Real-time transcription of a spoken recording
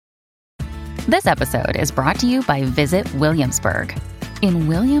This episode is brought to you by Visit Williamsburg. In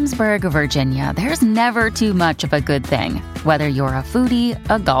Williamsburg, Virginia, there's never too much of a good thing. Whether you're a foodie,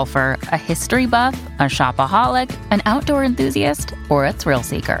 a golfer, a history buff, a shopaholic, an outdoor enthusiast, or a thrill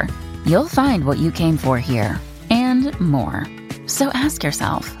seeker, you'll find what you came for here and more. So ask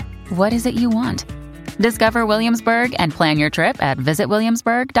yourself, what is it you want? Discover Williamsburg and plan your trip at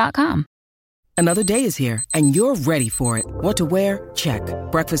visitwilliamsburg.com. Another day is here, and you're ready for it. What to wear? Check.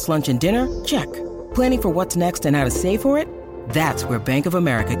 Breakfast, lunch, and dinner? Check. Planning for what's next and how to save for it? That's where Bank of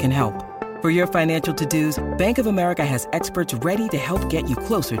America can help. For your financial to-dos, Bank of America has experts ready to help get you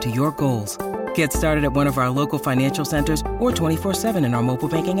closer to your goals. Get started at one of our local financial centers or 24/7 in our mobile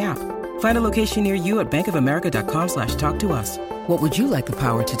banking app. Find a location near you at bankofamerica.com/talktous. What would you like the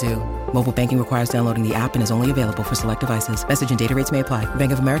power to do? Mobile banking requires downloading the app and is only available for select devices. Message and data rates may apply.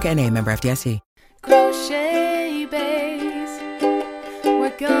 Bank of America N.A., member FDIC. Crochet baes,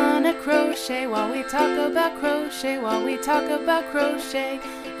 we're gonna crochet while we talk about crochet. While we talk about crochet,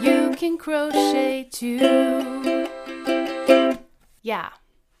 you can crochet too. Yeah.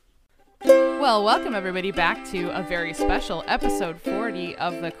 Well, welcome everybody back to a very special episode 40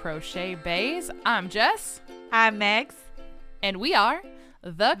 of the Crochet Baes. I'm Jess. I'm Megs. And we are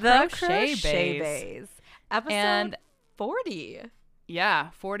the Crochet Baes. Episode 40. Yeah,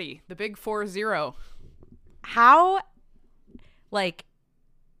 40. The big 40. How,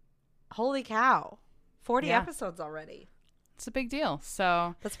 holy cow. 40 episodes already. It's a big deal.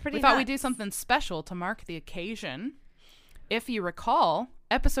 So that's pretty we thought nuts. we'd do something special to mark the occasion. If you recall,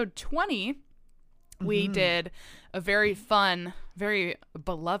 episode 20, we did a very fun, very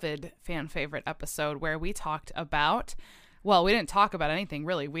beloved fan favorite episode where we talked about, well, we didn't talk about anything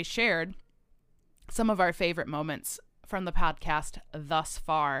really. We shared some of our favorite moments from the podcast thus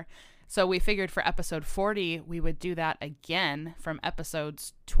far. So we figured for episode 40, we would do that again from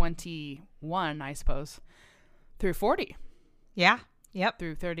episodes 21, I suppose, through 40. Yeah. Yep.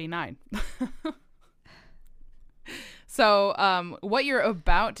 Through 39. So what you're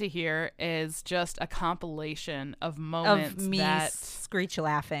about to hear is just a compilation of moments of me that screech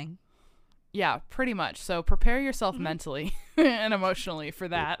laughing. Yeah, pretty much. So prepare yourself mentally and emotionally for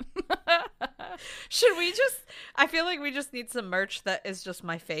that. Should we just, I feel like we just need some merch that is just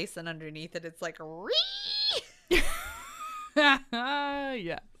my face and underneath it it's like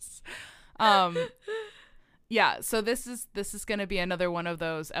yes. Yeah, so this is going to be another one of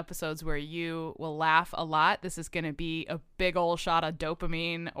those episodes where you will laugh a lot. This is going to be a big old shot of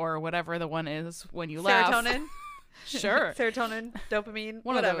dopamine or whatever the one is when you laugh. Serotonin. Sure. Serotonin, dopamine,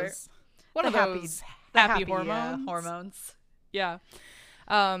 one whatever. Of those. One of those happy hormones. Hormones. Yeah.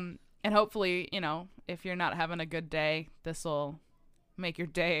 And hopefully, if you're not having a good day, this will make your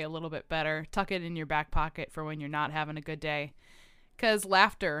day a little bit better. Tuck it in your back pocket for when you're not having a good day. Because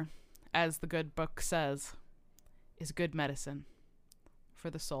laughter, as the good book says, is good medicine for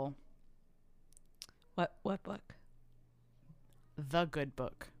the soul. What book? The Good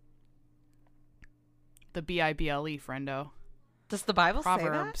Book. The Bible, friendo. Does the Bible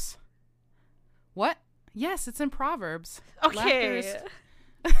Proverbs. say that? What? Yes, it's in Proverbs. Okay.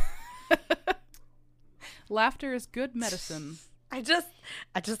 Laughter is good medicine. I just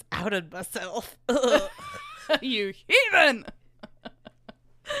outed myself. You heathen!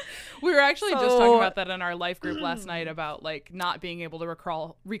 We were actually just talking about that in our life group last night about not being able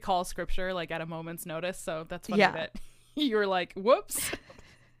to recall scripture at a moment's notice. So that's funny that you were like, whoops.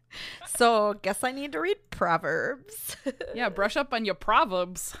 So guess I need to read Proverbs. Yeah, brush up on your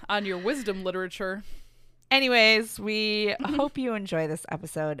Proverbs, on your wisdom literature. Anyways, we hope you enjoy this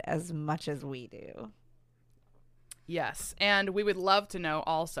episode as much as we do. Yes, and we would love to know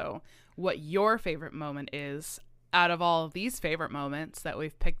also what your favorite moment is out of all of these favorite moments that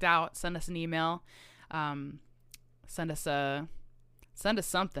we've picked out. Send us an email, send us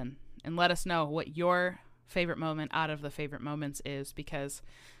something, and let us know what your favorite moment out of the favorite moments is, because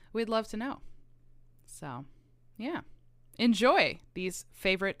we'd love to know. So, yeah, enjoy these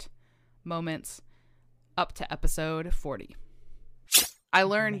favorite moments up to episode 40. I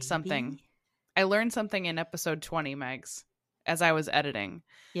learned something. I learned something in episode 20, Megs, as I was editing.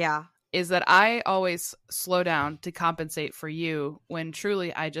 Yeah. Is that I always slow down to compensate for you when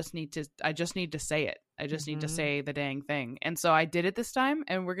truly I just need to say it. I just need to say the dang thing. And so I did it this time,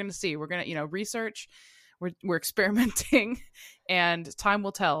 and we're going to see. We're going to, research. We're experimenting, and time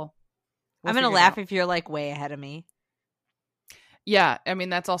will tell. I'm going to laugh if you're way ahead of me. Yeah, I mean,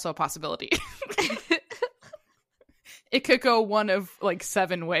 that's also a possibility. It could go one of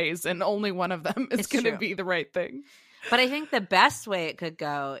 7 ways, and only one of them is going to be the right thing. But I think the best way it could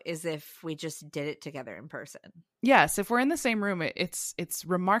go is if we just did it together in person. Yes, if we're in the same room, it's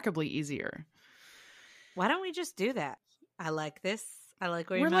remarkably easier. Why don't we just do that? I like this. I like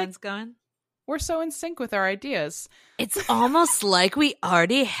where We're your like- mind's going. We're so in sync with our ideas. It's almost like we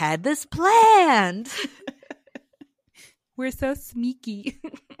already had this planned. We're so sneaky.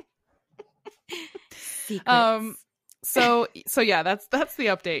 Secrets. So yeah, that's the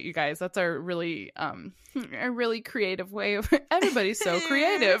update, you guys. That's our really creative way of everybody's so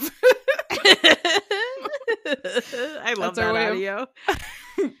creative. I love That's our that way of-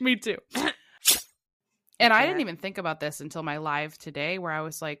 audio. Me too. And I Okay. didn't even think about this until my live today, where I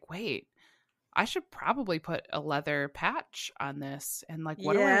was like, wait, I should probably put a leather patch on this. And like,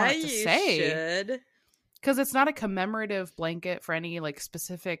 what do I want it to say? Should. Because it's not a commemorative blanket for any like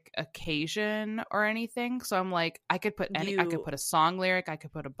specific occasion or anything. So I'm like, I could put I could put a song lyric, I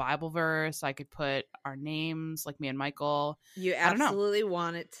could put a Bible verse, I could put our names, like me and Michael. You I don't know. absolutely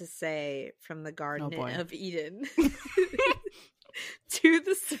want it to say from the Garden boy. of Eden to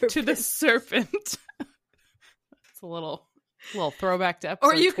the serpent. To the serpent. It's a little throwback to episode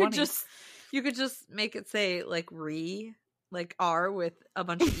Or you 20. could just make it say like like R with a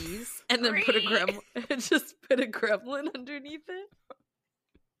bunch of E's, and then put a gremlin. Just put a gremlin underneath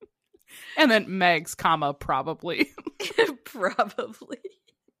it. And then Megs, comma, probably. Probably.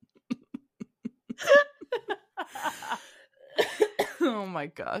 Oh my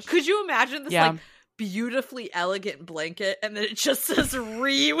gosh. Could you imagine this Yeah. like beautifully elegant blanket, and then it just says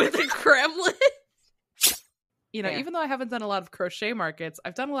 "re" with a gremlin? You know, Yeah. even though I haven't done a lot of crochet markets,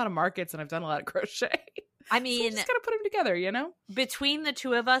 I've done a lot of markets and I've done a lot of crochet. I So we mean, just gotta put them together, you know? between the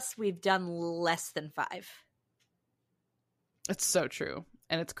two of us, we've done less than 5. It's so true.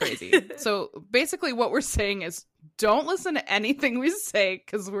 And it's crazy. So basically what we're saying is don't listen to anything we say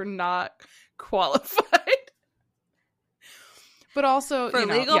because we're not qualified. But also, For you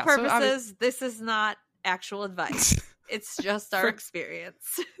know, legal yeah, so purposes, this is not actual advice. It's just our For-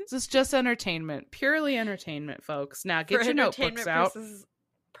 experience. this is just entertainment. Purely entertainment, folks. Now get For your notebooks entertainment out.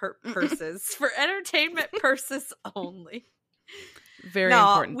 purses. For entertainment purses only. Very No,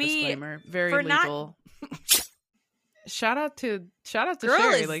 important we- disclaimer. Very for not- legal. Shout out to Girl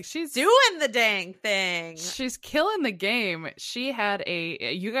Sherry. is Like she's Doing the dang thing. She's killing the game. She had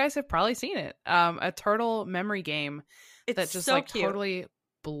you guys have probably seen it. A turtle memory game It's that just so like cute. totally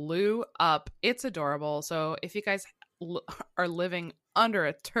blew up. It's adorable. So if you guys are living under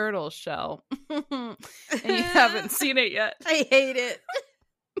a turtle shell and you haven't seen it yet, I hate it.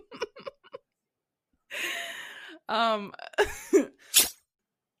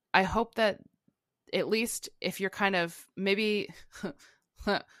 I hope that at least if you're kind of maybe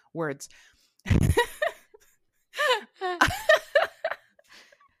words.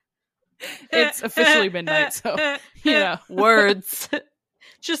 It's officially midnight, so you know. Words.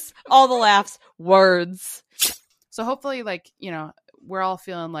 Just all the laughs. Words. So hopefully, like, you know, we're all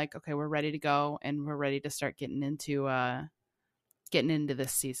feeling like, okay, we're ready to go and we're ready to start getting into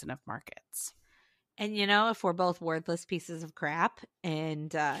this season of markets. And you know, if we're both worthless pieces of crap and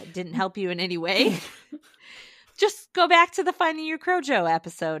didn't help you in any way, just go back to the Finding Your Crojo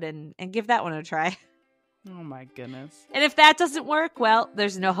episode and give that one a try. Oh my goodness. And if that doesn't work, well,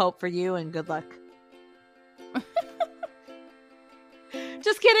 there's no hope for you and good luck.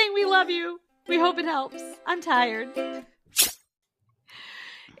 Just kidding. We love you. We hope it helps. I'm tired.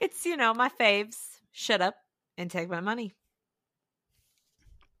 It's, you know, my faves. Shut up and take my money.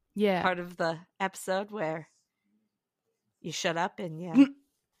 Yeah. Part of the episode where you shut up and yeah.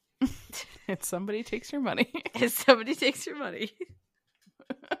 And somebody takes your money. And somebody takes your money.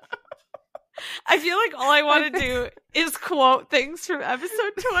 I feel like all I want to do is quote things from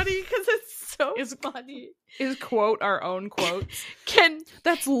episode 20 because it's so funny. Is quote our own quotes. Can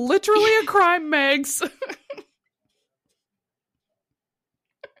That's literally a crime, Megs.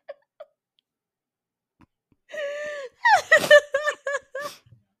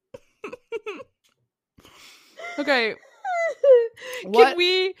 Okay. Can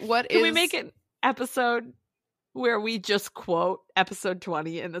we Can we make an episode where we just quote episode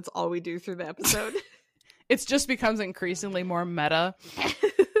 20 and that's all we do through the episode? It just becomes increasingly more meta.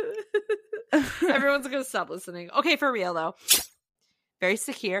 Everyone's gonna stop listening. Okay, for real though. Very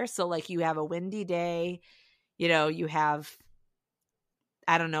secure. So like you have a windy day, you know, you have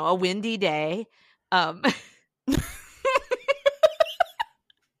I don't know, a windy day.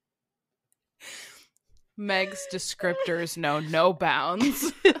 Meg's descriptors know no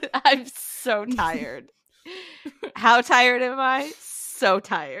bounds. I'm so tired. How tired am I? So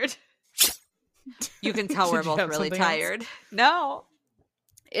tired. You can tell Did we're you both have really something else? tired. No.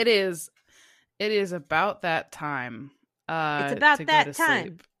 It is about that time. It's about to go that to time.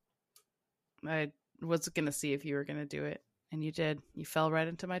 sleep. I was gonna see if you were gonna do it. And you did. You fell right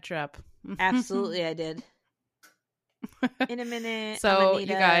into my trap. Absolutely, I did. In a minute, So, I'm gonna need you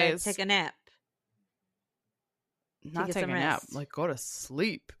to guys- take a nap. Not get take a some nap. rest. Like, go to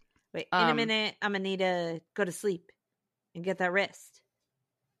sleep. Wait, in a minute, I'm gonna need to go to sleep and get that rest.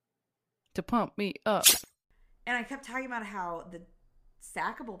 To pump me up. And I kept talking about how the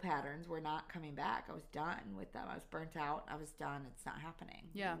stackable patterns were not coming back. I was done with them. I was burnt out. I was done. It's not happening.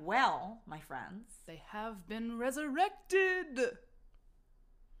 Yeah. Well, my friends. They have been resurrected.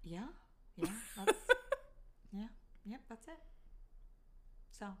 Yeah. Yeah. That's, yeah. Yep. That's it.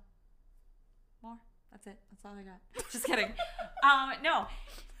 So, more. That's it. That's all I got. Just kidding. No.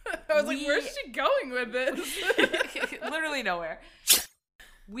 I was like, where's she going with this? Literally nowhere.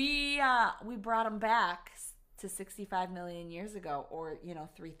 We brought them back to 65 million years ago, or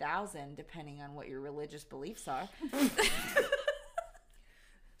 3,000, depending on what your religious beliefs are.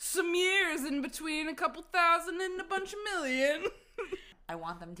 Some years in between a couple thousand and a bunch of million. I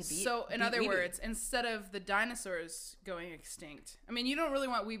want them to be. So, in be other Weeby. words, instead of the dinosaurs going extinct, I mean, you don't really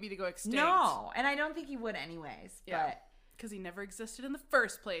want Weeby to go extinct. No, and I don't think he would anyways. Yeah. But Because he never existed in the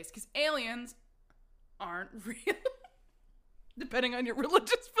first place. Because aliens aren't real. Depending on your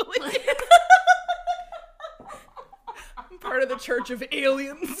religious belief. I'm part of the Church of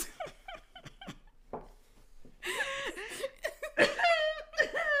Aliens.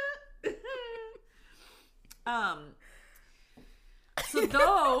 so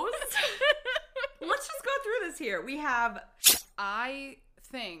those. Let's just go through this here. We have. I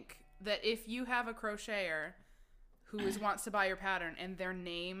think that if you have a crocheter who wants to buy your pattern and their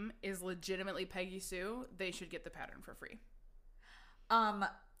name is legitimately Peggy Sue, they should get the pattern for free.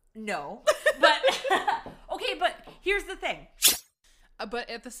 No, but okay. But here's the thing. But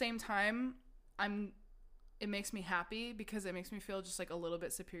at the same time, it makes me happy because it makes me feel just like a little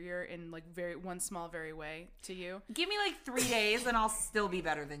bit superior in like one small very way to you. Give me like 3 days and I'll still be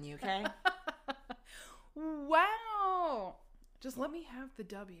better than you. Okay. Wow. Just let me have the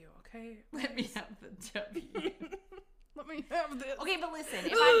W, okay? Let me have the W. Let me have this. Okay, but listen.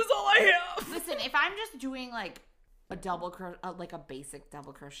 This is all I have. Listen, if I'm just doing like a like a basic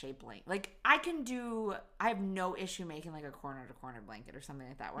double crochet blanket, like I have no issue making like a corner to corner blanket or something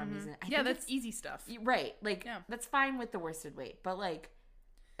like that where I'm using. I think that's it's easy stuff. right. Like Yeah. that's fine with the worsted weight, but like,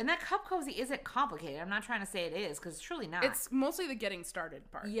 and that cup cozy isn't complicated. I'm not trying to say it is because it's truly not. It's mostly the getting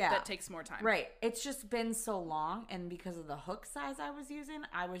started part. Yeah. That takes more time. Right. It's just been so long, and because of the hook size I was using,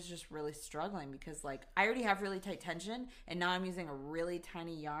 I was just really struggling because like I already have really tight tension, and now I'm using a really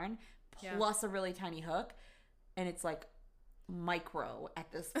tiny yarn plus a really tiny hook, and it's like micro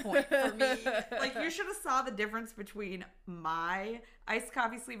at this point for me. Like you should have saw the difference between my iced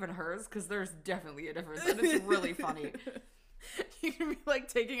coffee sleeve and hers, because there's definitely a difference, and it's really funny. You can be like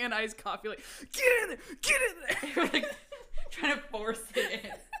taking an iced coffee, like, get in there. Like trying to force it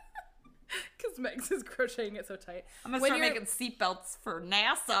in. Because Megs is crocheting it so tight. I'm gonna start making seatbelts for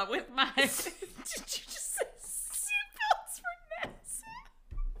NASA with my. Did you just say seatbelts for NASA?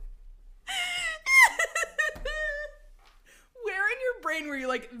 Where in your brain were you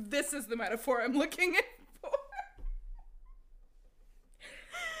like, this is the metaphor I'm looking at for?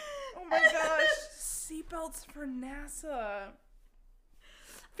 Oh my gosh. Seatbelts for NASA. I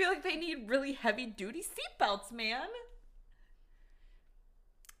feel like they need really heavy duty seatbelts, man.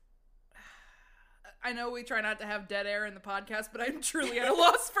 I know we try not to have dead air in the podcast, but I'm truly at a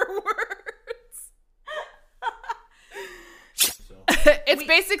loss for words. It's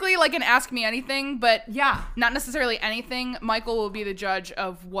basically like an Ask Me Anything, but Yeah. not necessarily anything. Michael will be the judge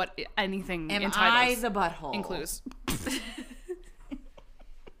of what anything Am entitles I the butthole? includes.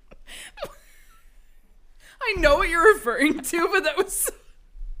 I know what you're referring to, but that was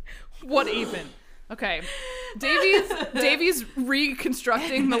what even? Okay. Davey's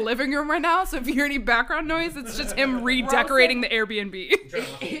reconstructing the living room right now, so if you hear any background noise, it's just him redecorating the Airbnb. You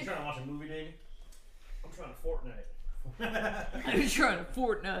trying to watch a movie, Davey? I'm trying to Fortnite. I'm trying to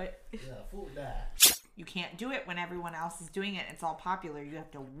Fortnite. Yeah, Fortnite. You can't do it when everyone else is doing it. It's all popular. You have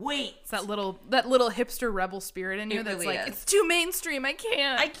to wait. It's that little hipster rebel spirit in you It that's really like, is. it's too mainstream, I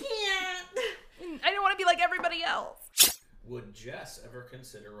can't. I can't. I don't want to be like everybody else. Would Jess ever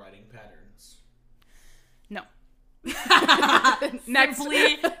consider writing patterns? No. Next.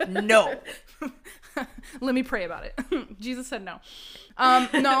 Simply no. Let me pray about it. Jesus said no.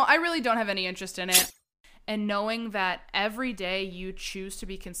 No, I really don't have any interest in it. And knowing that every day you choose to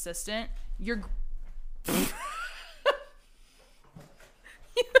be consistent, you're... I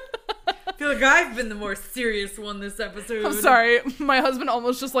feel like I've been the more serious one this episode. I'm sorry. My husband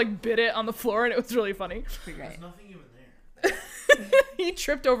almost just like bit it on the floor and it was really funny. There's nothing even there. He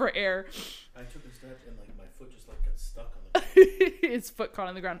tripped over air. I took a step and like my foot just like got stuck on the his foot caught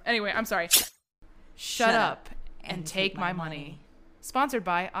on the ground. Anyway, I'm sorry. Shut up and take my money. Sponsored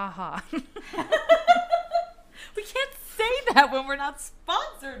by Aha. We can't say that when we're not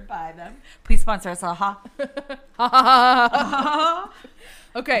sponsored by them. Please sponsor us, Aha.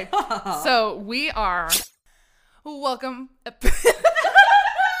 Okay, so we are welcome.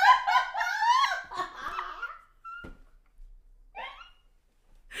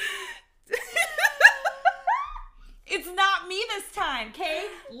 It's not me this time, Kay.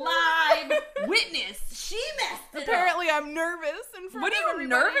 Live witness. She messed it Apparently, I'm nervous. In front What of are you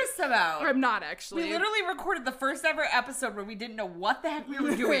everybody. nervous about? I'm not actually. We literally recorded the first ever episode where we didn't know what the heck we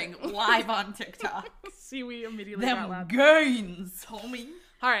were doing live on TikTok. See, we immediately got Them loud. gains, homie.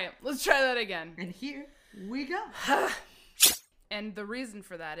 All right, let's try that again. And here we go. And the reason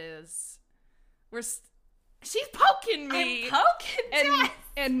for that is she's poking me. I'm poking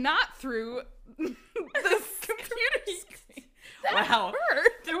and not through the computer screen. That Wow.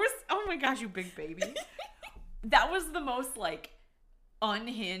 hurt. There was, oh my gosh, you big baby. That was the most, like,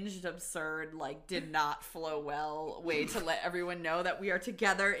 unhinged, absurd, like, did not flow well way to let everyone know that we are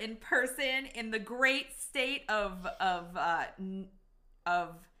together in person in the great state of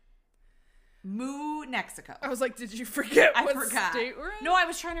Moo, Mexico. I was like, did you forget I what forgot. state we're in? No, I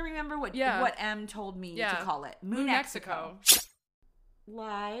was trying to remember what Yeah. M told me Yeah. to call it. Moo, Mexico.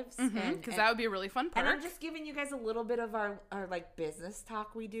 Lives. Because that would be a really fun perk. And I'm just giving you guys a little bit of our like business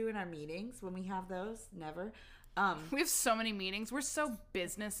talk we do in our meetings when we have those. Never. We have so many meetings. We're so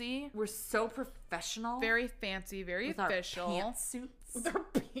businessy. We're so professional. Very fancy, very with official. Our pantsuits. With our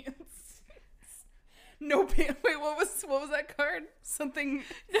pants. No pants. Wait, what was that card? Something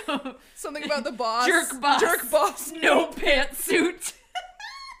about the boss. Jerk boss. Jerk boss. No pantsuit.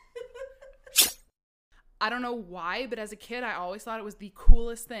 I don't know why, but as a kid, I always thought it was the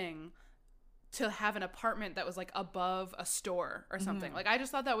coolest thing to have an apartment that was like above a store or something. Mm-hmm. Like, I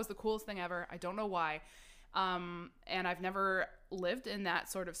just thought that was the coolest thing ever. I don't know why. And I've never lived in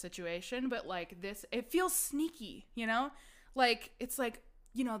that sort of situation, but like this, it feels sneaky, you know? Like, it's like,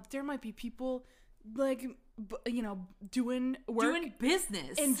 you know, there might be people like, you know, doing work. Doing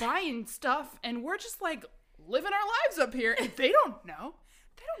business. And buying stuff. And we're just like living our lives up here. And they don't know.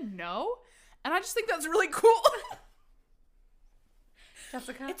 They don't know. And I just think that's really cool.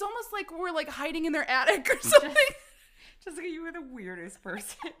 Jessica? It's almost like we're like hiding in their attic or something. Jessica, you are the weirdest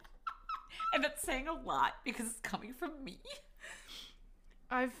person. And it's saying a lot because it's coming from me.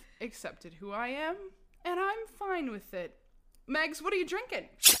 I've accepted who I am, and I'm fine with it. Megs, what are you drinking?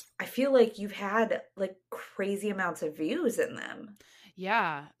 I feel like you've had like crazy amounts of views in them.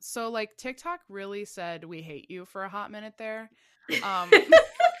 Yeah. So like TikTok really said we hate you for a hot minute there.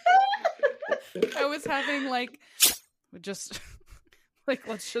 I was having like just like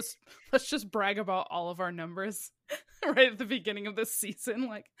let's just brag about all of our numbers right at the beginning of this season.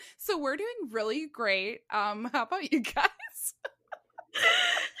 Like, so we're doing really great. How about you guys?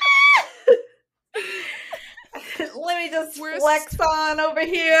 Let me just flex on over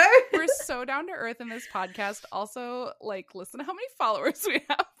here. We're so down to earth in this podcast. Also, like, listen to how many followers we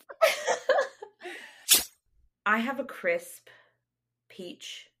have. I have a crisp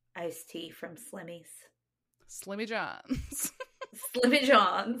peach iced tea from Slimmy's. Slimmy John's. Slimmy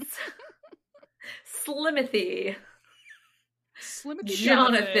John's. Slimothy. Slimothy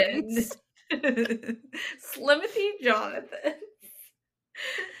Jonathan. Jonathan. Slimothy Jonathan.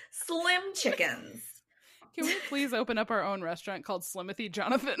 Slim Chickens. Can we please open up our own restaurant called Slimothy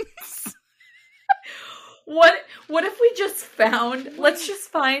Jonathan's? What if we just found, let's just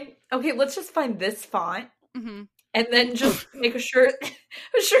find this font, Mm-hmm. and then just make a shirt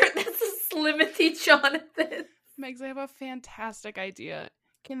that's a Slimothy Jonathan. Megs, I have a fantastic idea.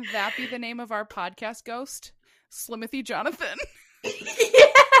 Can that be the name of our podcast ghost? Slimothy Jonathan?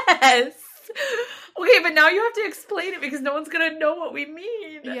 Yes! Okay, but now you have to explain it because no one's gonna know what we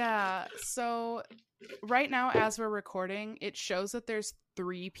mean. Yeah, so right now as we're recording, it shows that there's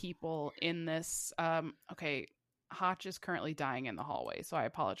 3 people in this. Okay, Hotch is currently dying in the hallway, so I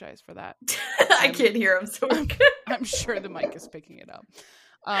apologize for that. I can't hear him, so we're good. I'm sure the mic is picking it up.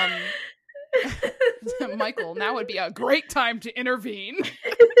 Michael, now would be a great time to intervene.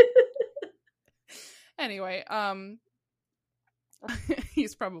 Anyway,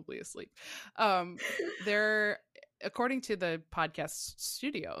 he's probably asleep. According to the podcast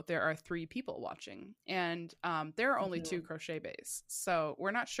studio, there are 3 people watching, and there are only 2 crochet bays. So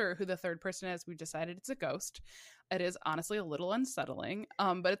we're not sure who the third person is. We've decided it's a ghost. It is honestly a little unsettling,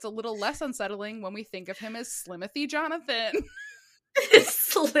 but it's a little less unsettling when we think of him as Slimothy Jonathan.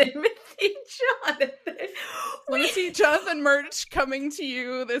 Slimothy Jonathan. Slimothy Jonathan merch coming to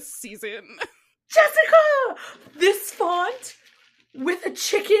you this season. Jessica! This font with a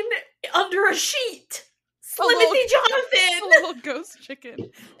chicken under a sheet. Slimothy Jonathan! A little ghost chicken.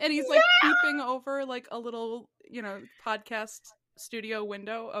 And he's like peeping over like a little, podcast studio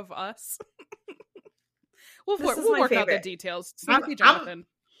window of us. We'll work out the details. Slimothy Jonathan.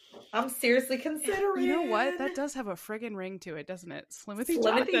 I'm seriously considering. You know what? That does have a friggin' ring to it, doesn't it? Slimothy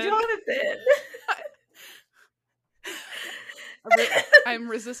Jonathan. I'm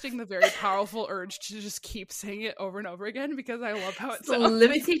resisting the very powerful urge to just keep saying it over and over again because I love how it sounds.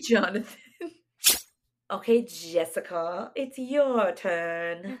 Slimothy Jonathan. Okay, Jessica, it's your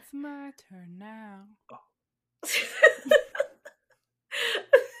turn. It's my turn now.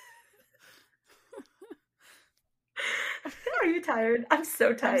 Are you tired? I'm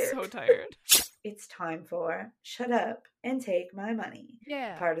so tired. I'm so tired. It's time for Shut Up and Take My Money.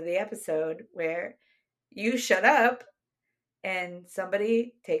 Yeah. Part of the episode where you shut up and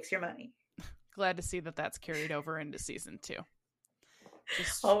somebody takes your money. Glad to see that that's carried over into season 2.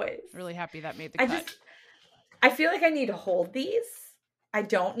 Just always. Really happy that made the cut. I feel like I need to hold these. I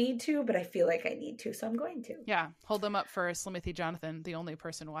don't need to, but I feel like I need to, so I'm going to. Yeah, hold them up for Slimothy Jonathan, the only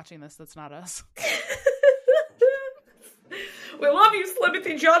person watching this that's not us. We love you,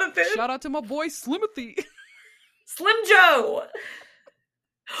 Slimothy Jonathan. Shout out to my boy Slimothy. Slim Joe.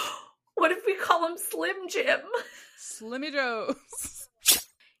 What if we call him Slim Jim? Slimmy Joes.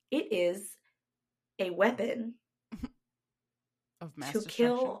 It is a weapon of mass to destruction.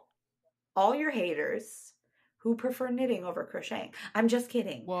 Kill all your haters who prefer knitting over crocheting. I'm just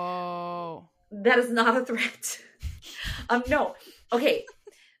kidding. Whoa. That is not a threat. No. Okay.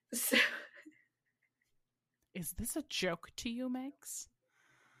 So... Is this a joke to you, Megs?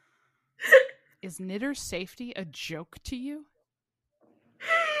 Is knitter safety a joke to you?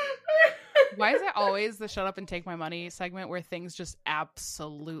 Why is it always the shut up and take my money segment where things just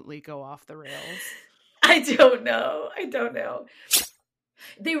absolutely go off the rails? I don't know.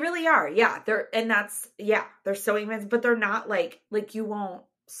 They really are. Yeah. They're sewing meds, but they're not like you won't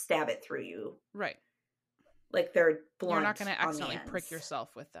stab it through you. Right. Like they're blunt. You're not going to accidentally ends. prick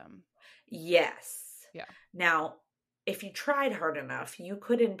yourself with them. Yes. Yeah. Now, if you tried hard enough, you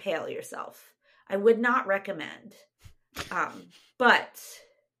could impale yourself. I would not recommend. But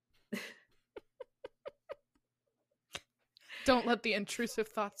don't let the intrusive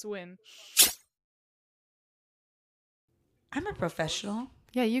thoughts win. I'm a professional.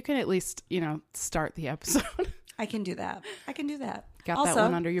 Yeah, you can at least, start the episode. I can do that. Got also, that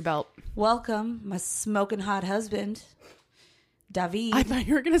one under your belt. Welcome, my smoking hot husband, David. I thought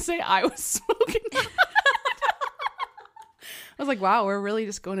you were going to say I was smoking. I was like, wow, we're really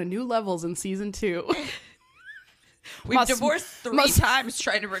just going to new levels in season 2. We've divorced 3 times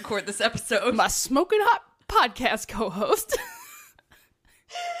trying to record this episode. My smoking hot podcast co-host.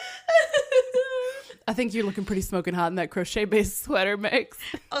 I think you're looking pretty smoking hot in that crochet-based sweater, Megs.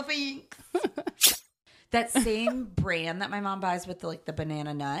 Oh, thanks. That same brand that my mom buys with the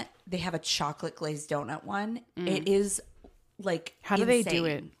banana nut, they have a chocolate glazed donut one. It is how do they do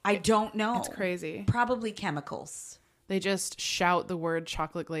it? I don't know. It's crazy. Probably chemicals. They just shout the word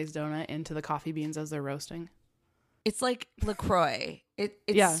chocolate glazed donut into the coffee beans as they're roasting. It's like LaCroix.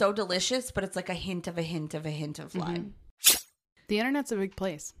 It's so delicious, but it's like a hint of lime. The internet's a big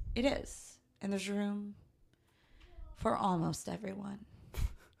place. It is. And there's room for almost everyone.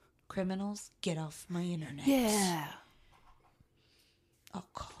 Criminals, get off my internet. Yeah. I'll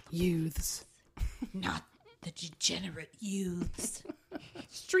call them youths. Not the degenerate youths.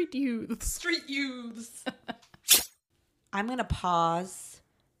 Street youths. I'm going to pause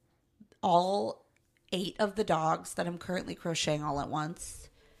all 8 of the dogs that I'm currently crocheting all at once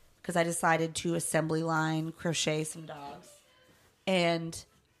because I decided to assembly line crochet some dogs. And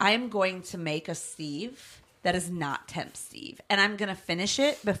I am going to make a Steve that is not Temp Steve. And I'm going to finish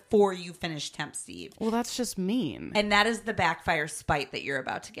it before you finish Temp Steve. Well, that's just mean. And that is the backfire spite that you're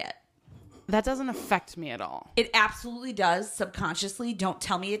about to get. That doesn't affect me at all. It absolutely does subconsciously. Don't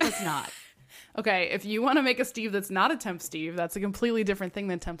tell me it does not. Okay, if you want to make a Steve that's not a Temp Steve, that's a completely different thing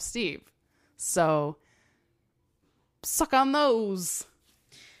than Temp Steve. So, suck on those.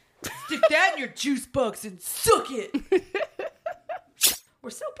 Stick that in your juice box and suck it. We're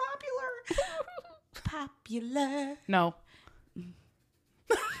so popular. No.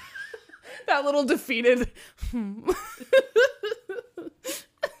 That little defeated.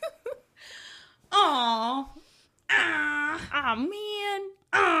 Aw. Man.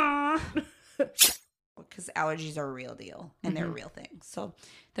 Because allergies are a real deal and they're a real thing. So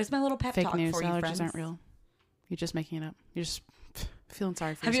there's my little pep Fake talk news. for you, Allergies friends. aren't real. You're just making it up. You're just Feeling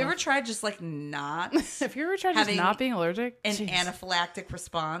sorry for Have you yourself. ever tried just like not Have you ever tried just having not being allergic? an Jeez. anaphylactic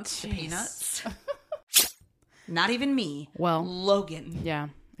response to Jeez. peanuts? Not even me. Well, Logan. yeah,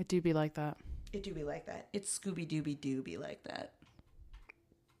 it do be like that. It do be like that. It's Scooby Dooby Doo be like that.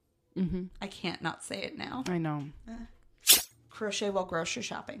 Mm-hmm. I can't not say it now. I know. Crochet while grocery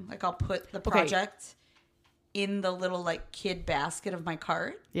shopping. Like I'll put the project in the little like kid basket of my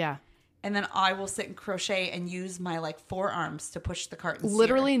cart. Yeah. And then I will sit and crochet and use my like forearms to push the cart. And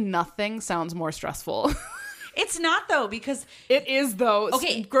Literally nothing sounds more stressful. It's not though, because It is though.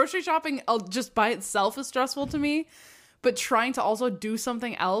 Okay. Grocery shopping just by itself is stressful to me, but trying to also do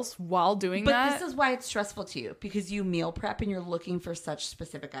something else while doing that. this is why it's stressful to you, because you meal prep and you're looking for such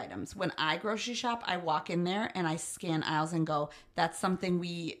specific items. When I grocery shop, I walk in there and I scan aisles and go, that's something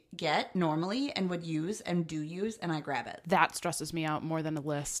we get normally and would use and do use, and I grab it. That stresses me out more than a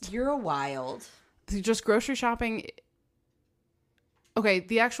list. You're a wild. Just grocery shopping. Okay,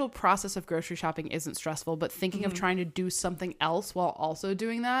 the actual process of grocery shopping isn't stressful, but thinking of trying to do something else while also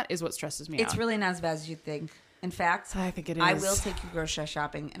doing that is what stresses me out. It's really not as bad as you think. In fact, I think it is. I will take you grocery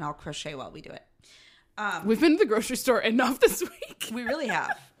shopping and I'll crochet while we do it. We've been to the grocery store enough this week. We really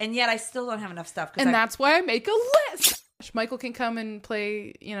have. And yet I still don't have enough stuff. And that's why I make a list. Michael can come and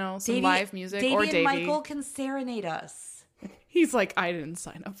play, some live music. Or Davey. And Michael can serenade us. He's like, I didn't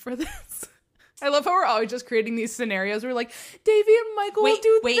sign up for this. I love how we're always just creating these scenarios. We're like, Davey and Michael will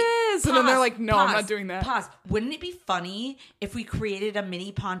do this. And then they're like, no, I'm not doing that. Pause. Wouldn't it be funny if we created a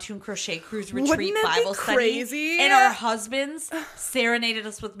mini pontoon crochet cruise Wouldn't retreat it be Bible crazy? study and our husbands serenaded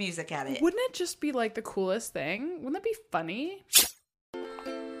us with music at it? Wouldn't it just be like the coolest thing? Wouldn't that be funny?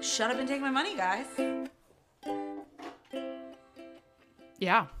 Shut up and take my money, guys.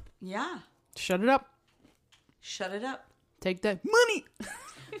 Yeah. Yeah. Shut it up. Shut it up. Take that money.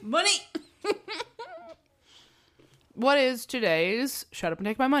 Money. What is today's shut up and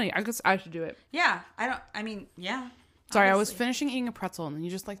take my money? I guess I should do it. Yeah. yeah. Sorry, I was obviously. finishing eating a pretzel and then you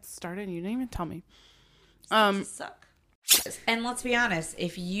just started and you didn't even tell me. Suck. And let's be honest,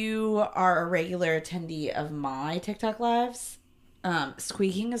 if you are a regular attendee of my TikTok lives,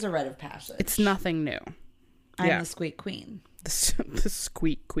 squeaking is a rite of passage. It's nothing new. I'm the squeak queen. The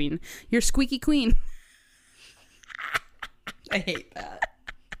squeak queen. You're squeaky queen. I hate that.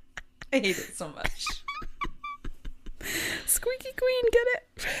 I hate it so much. Squeaky queen, get it?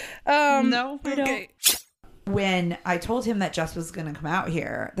 No, I don't. When I told him that Jess was going to come out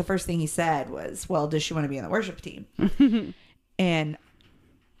here, the first thing he said was, well, does she want to be on the worship team? And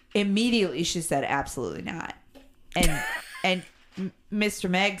immediately she said, absolutely not. And Mr.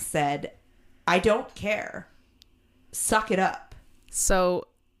 Meg said, I don't care. Suck it up. So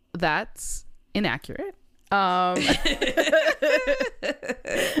that's inaccurate.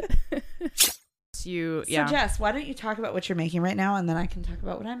 So Jess, why don't you talk about what you're making right now, and then I can talk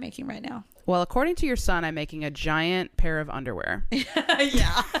about what I'm making right now. Well, according to your son, I'm making a giant pair of underwear.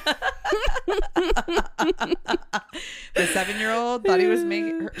 Yeah. The 7-year-old thought he was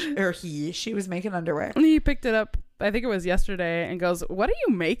making, she was making underwear. He picked it up, I think it was yesterday, and goes, what are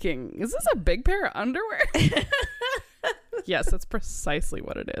you making? Is this a big pair of underwear? Yes, that's precisely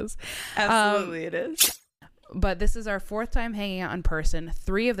what it is. Absolutely it is. But this is our 4th time hanging out in person.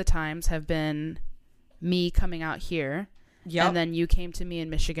 3 of the times have been me coming out here. Yep. And then you came to me in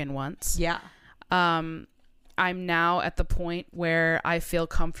Michigan once. Yeah. I'm now at the point where I feel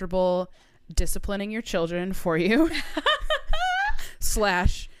comfortable disciplining your children for you. /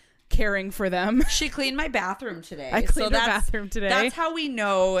 caring for them. She cleaned my bathroom today. I cleaned her bathroom today. That's how we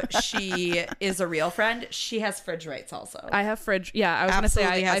know she is a real friend. She has fridge rights also. I have fridge. Yeah, I was going to say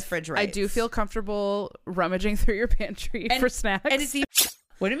Absolutely has fridge I do rights. feel comfortable rummaging through your pantry for snacks. And it's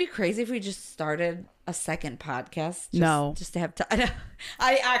wouldn't it be crazy if we just started a second podcast? Just to have time.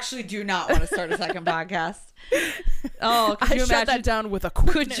 I actually do not want to start a second podcast. Oh, could you shut imagine that down with a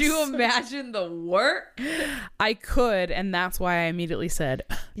quickness. Could you imagine the work? I could, and that's why I immediately said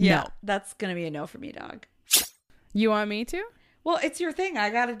Yeah, no. that's gonna be a no for me, dog. You want me to? Well, it's your thing. I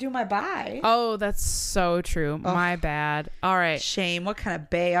got to do my bye. Oh, that's so true. My bad. All right. Shame. What kind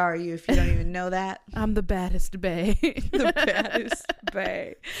of bae are you if you don't even know that? I'm the baddest bae. The baddest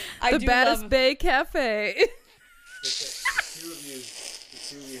bae. The baddest bae cafe. The two of you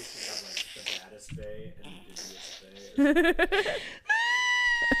should have like the baddest bae and the busiest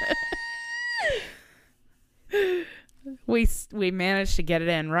bae. We managed to get it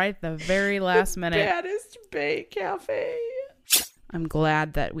in right at the very last minute. Baddest bae cafe. I'm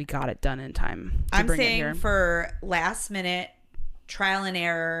glad that we got it done in time. I'm bring it saying here. for last minute trial and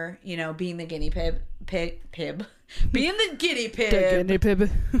error, being the guinea pig, being the guinea pig. The guinea pig.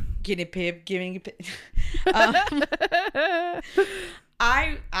 Guinea pig, giving pig.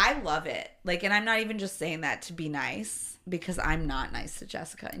 I love it. Like, and I'm not even just saying that to be nice, because I'm not nice to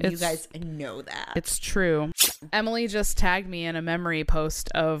Jessica, and you guys know that. It's true. Emily just tagged me in a memory post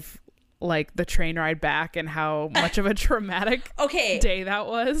of like the train ride back and how much of a traumatic day that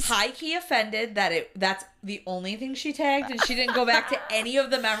was. High-key offended that that's the only thing she tagged, and she didn't go back to any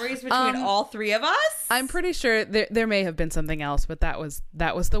of the memories between all three of us. I'm pretty sure there may have been something else, but that was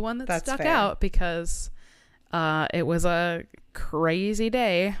the one that stuck out, because it was a crazy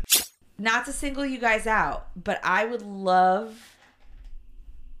day. Not to single you guys out, but I would love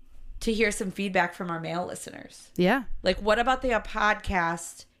to hear some feedback from our male listeners. Yeah. Like, what about the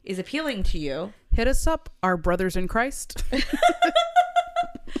podcast is appealing to you? Hit us up, our brothers in Christ.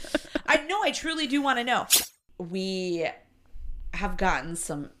 I truly do want to know. We have gotten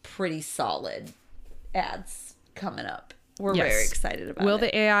some pretty solid ads coming up. We're very excited about it. Will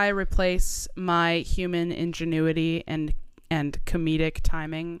the AI replace my human ingenuity and comedic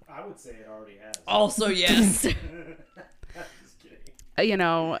timing? I would say it already has. Also, yes. Just kidding. You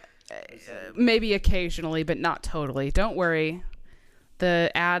know, maybe occasionally, but not totally. Don't worry.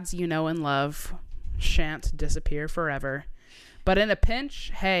 The ads you know and love shan't disappear forever. But in a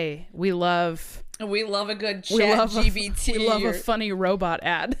pinch, hey, we love a good ChatGPT. We love a funny robot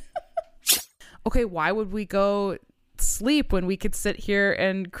ad. Okay, why would we go sleep when we could sit here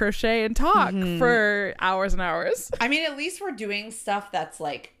and crochet and talk for hours and hours? I mean, at least we're doing stuff that's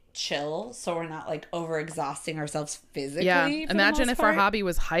like chill, so we're not like overexhausting ourselves physically. Yeah, imagine if our hobby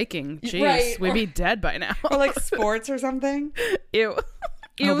was hiking. Jeez, right. We'd be dead by now. Or like sports or something. Ew.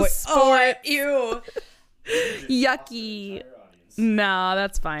 Sport. Oh, ew. Yucky. Nah,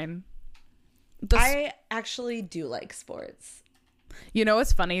 that's fine. I actually do like sports. You know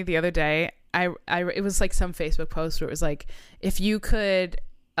what's funny? The other day, it was like some Facebook post where it was like, if you could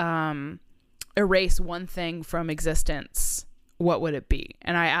erase one thing from existence, what would it be?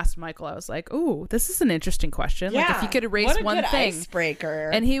 And I asked Michael, I was like, ooh, this is an interesting question. Yeah. Like, if you could erase one thing.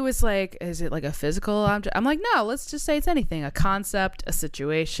 Icebreaker. And he was like, is it like a physical object? I'm like, no, let's just say it's anything. A concept, a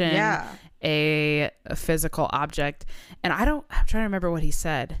situation, a physical object. And I'm trying to remember what he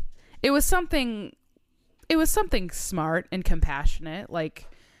said. It was something smart and compassionate, like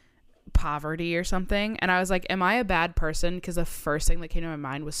poverty or something. And I was like, am I a bad person? Because the first thing that came to my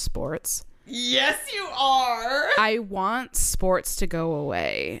mind was sports. Yes, you are. I want sports to go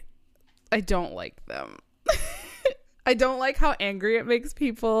away. I don't like them. I don't like how angry it makes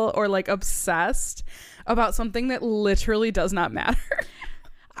people, or like obsessed about something that literally does not matter.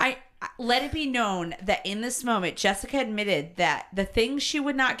 I let it be known that in this moment, Jessica admitted that the thing she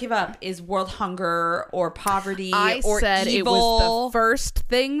would not give up is world hunger or poverty or said evil. It was the first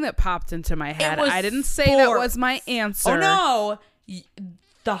thing that popped into my head. I didn't say that was my answer. Oh no,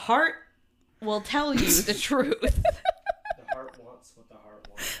 the heart will tell you the truth. The heart wants what the heart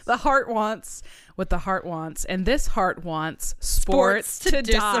wants. The heart wants what the heart wants, and this heart wants sports to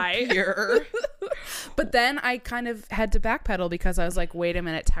disappear. But then I kind of had to backpedal, because I was like, wait a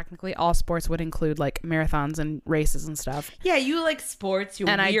minute, technically all sports would include like marathons and races and stuff. Yeah, you like sports.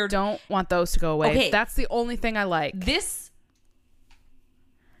 I don't want those to go away. Okay. That's the only thing I like.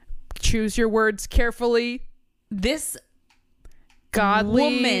 Choose your words carefully. This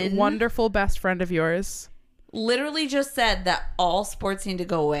godly, wonderful best friend of yours literally just said that all sports need to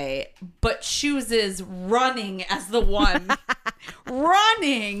go away, but chooses running as the one.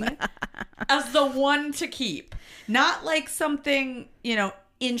 Running as the one to keep. Not like something,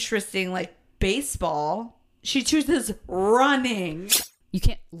 interesting like baseball. She chooses running. You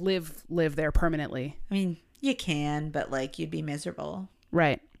can't live there permanently. I mean, you can, but like you'd be miserable.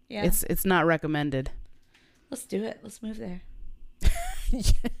 Right. Yeah. It's not recommended. Let's do it. Let's move there.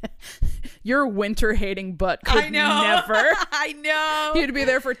 Your winter hating butt could never. I know. You'd be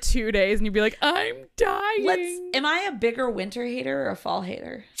there for 2 days and you'd be like, I'm dying. Am I a bigger winter hater or a fall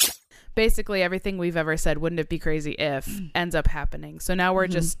hater? Basically, everything we've ever said, wouldn't it be crazy if, ends up happening. So now we're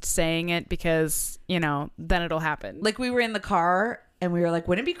just saying it because, then it'll happen. Like, we were in the car and we were like,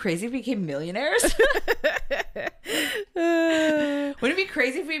 wouldn't it be crazy if we became millionaires? Wouldn't it be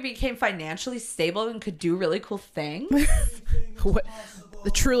crazy if we became financially stable and could do really cool things?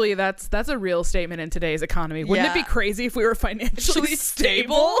 Truly, that's a real statement in today's economy. Wouldn't it be crazy if we were financially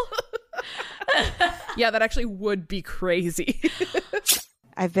stable? Yeah, that actually would be crazy.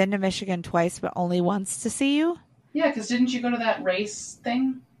 I've been to Michigan twice, but only once to see you. Yeah, because didn't you go to that race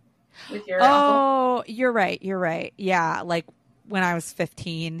thing with your uncle? Oh, you're right. Yeah, like when I was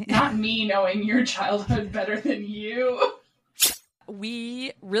 15. Not me knowing your childhood better than you.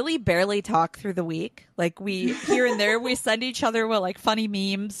 We really barely talk through the week. Like we here and there we send each other with like funny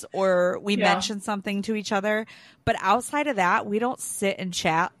memes or we mention something to each other. But outside of that, we don't sit and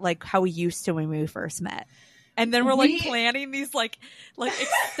chat like how we used to when we first met. And then we're like planning these like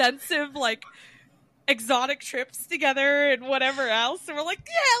extensive like exotic trips together and whatever else. And we're like,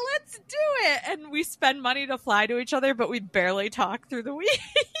 yeah, let's do it. And we spend money to fly to each other, but we barely talk through the week.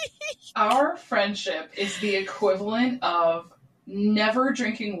 Our friendship is the equivalent of never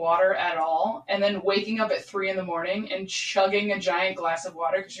drinking water at all and then waking up at 3 a.m. and chugging a giant glass of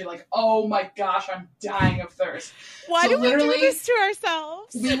water because you're like, oh my gosh, I'm dying of thirst. Why do we do this to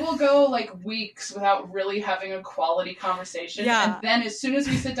ourselves? We will go like weeks without really having a quality conversation. Yeah. And then as soon as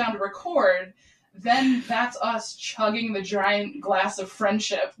we sit down to record, then that's us chugging the giant glass of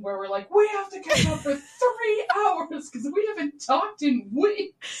friendship where we're like, we have to catch up for 3 hours because we haven't talked in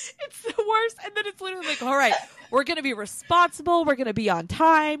weeks. It's the worst. And then it's literally like, all right, we're going to be responsible. We're going to be on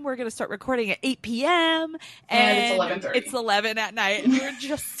time. We're going to start recording at 8 p.m. And it's 11:30. It's 11 at night and we're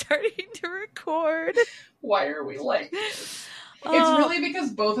just starting to record. Why are we like this? It's really because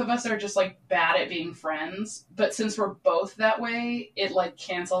both of us are just, like, bad at being friends. But since we're both that way, it, like,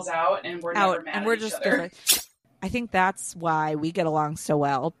 cancels out and we're never mad at each other. I think that's why we get along so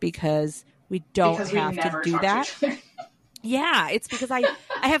well, because we don't have to do that. Yeah, it's because I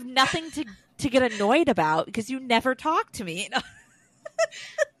have nothing to get annoyed about because you never talk to me.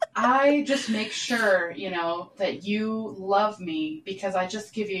 I just make sure, that you love me because I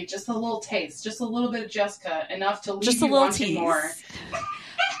just give you just a little taste, just a little bit of Jessica, enough to leave just you a little wanting tease. more.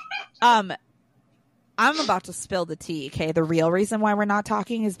 I'm about to spill the tea, okay? The real reason why we're not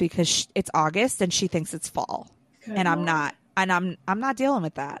talking is because it's August and she thinks it's fall. Good and Lord. I'm not. And I'm not dealing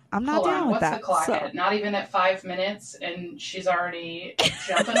with that. I'm not Hold dealing on, with what's that. the clock at? Not even at 5 minutes, and she's already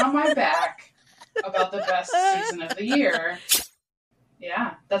jumping on my back about the best season of the year.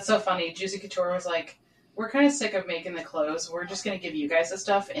 Yeah, that's so funny. Juicy Couture was like, we're kind of sick of making the clothes. We're just going to give you guys the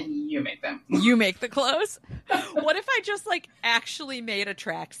stuff, and you make them. You make the clothes? What if I just, like, actually made a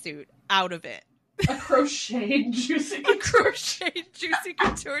tracksuit out of it? A crocheted Juicy Couture. A crocheted Juicy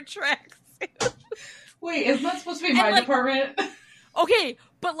Couture tracksuit. Wait, isn't that supposed to be my department? Okay,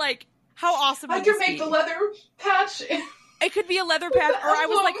 but, like, how awesome would I could this make be? the leather patch. It could be a leather patch, or I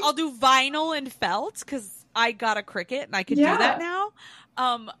was like, I'll do vinyl and felt, because I got a Cricut, and I could do that now.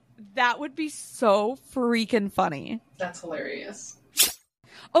 That would be so freaking funny. That's hilarious.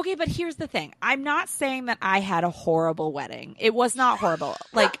 Okay, but here's the thing. I'm not saying that I had a horrible wedding. It was not horrible.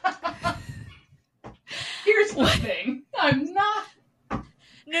 Like, here's the thing. I'm not.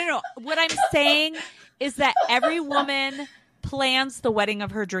 No. What I'm saying is that every woman plans the wedding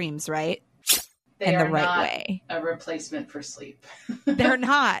of her dreams, right? They in are the right not way. A replacement for sleep. They're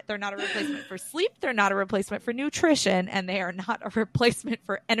not. They're not a replacement for sleep. They're not a replacement for nutrition. And they are not a replacement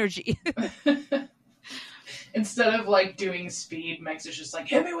for energy. Instead of like doing speed, Megs is just like,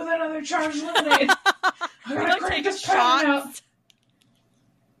 hit me with another charged lemonade. I gotta crank this pattern out.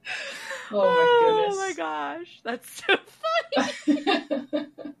 Oh my gosh. That's so funny.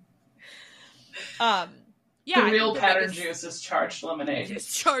 Yeah, the real pattern juice is charged lemonade.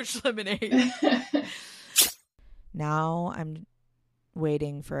 It's charged lemonade. Now I'm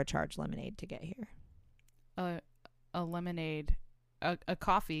waiting for a charged lemonade to get here. A lemonade, a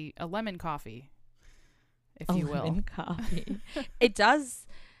coffee, a lemon coffee, if you will. Lemon coffee. It does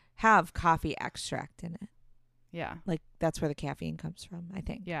have coffee extract in it. Yeah. Like, that's where the caffeine comes from, I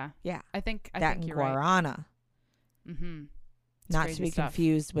think. Yeah. Yeah. I think you're guarana. Right. Mm-hmm. Not to be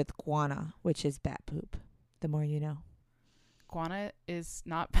confused with guana, which is bat poop. The more you know. Guana is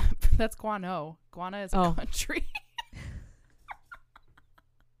not... That's guano. Guana is a country.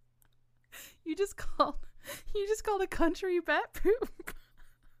 You just called a country bat poop.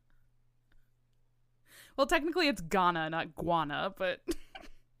 Well, technically it's Ghana, not guana, but...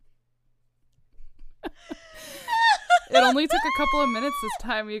 It only took a couple of minutes this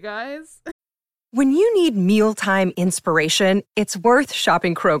time, you guys. When you need mealtime inspiration, it's worth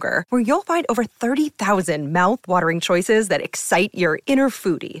shopping Kroger, where you'll find over 30,000 mouth-watering choices that excite your inner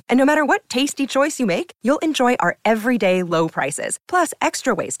foodie. And no matter what tasty choice you make, you'll enjoy our everyday low prices, plus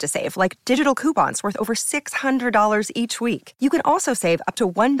extra ways to save, like digital coupons worth over $600 each week. You can also save up to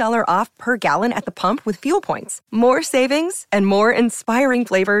 $1 off per gallon at the pump with fuel points. More savings and more inspiring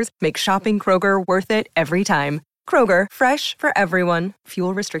flavors make shopping Kroger worth it every time. Kroger, fresh for everyone.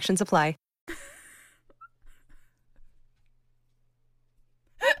 Fuel restrictions apply.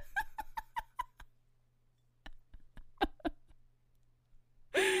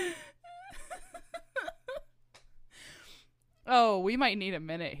 Oh, we might need a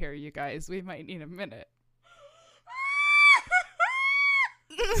minute here, you guys. We might need a minute.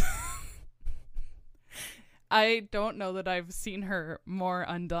 I don't know that I've seen her more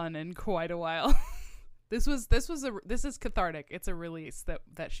undone in quite a while. This is cathartic. It's a release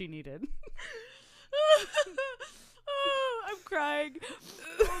that she needed. Oh, I'm crying.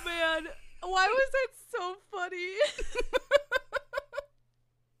 Oh man, why was that so funny?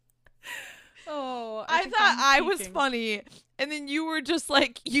 Oh, I thought I was funny, and then you were just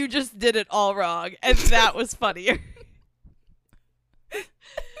like, you just did it all wrong, and that was funnier.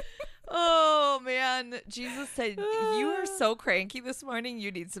 Oh man, Jesus said, you are so cranky this morning,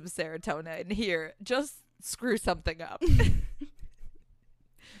 you need some serotonin. And here, just screw something up.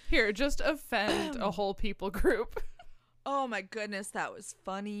 Here, just offend a whole people group. Oh my goodness, that was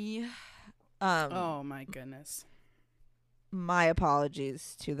funny. Oh my goodness. My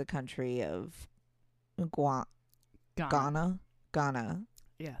apologies to the country of Ghana.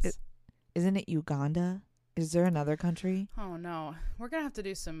 Yes. Isn't it Uganda? Is there another country? Oh no. We're gonna have to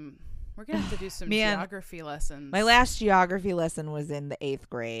do some Man, geography lessons. My last geography lesson was in the 8th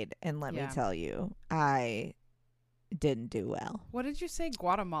grade, and let me Yeah. tell you, I didn't do well. What did you say?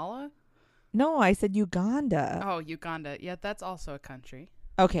 Guatemala? No, I said Uganda. Oh, Uganda. Yeah, that's also a country.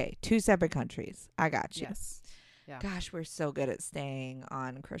 Okay, 2 separate countries. I got you. Yes. Yeah. Gosh, we're so good at staying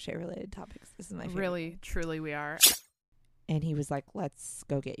on crochet-related topics. This is my favorite. Really, truly, we are. And he was like, let's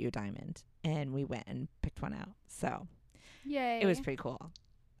go get you a diamond. And we went and picked one out. So Yay. it was pretty cool.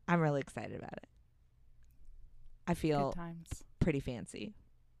 I'm really excited about it. I feel Good times. pretty fancy.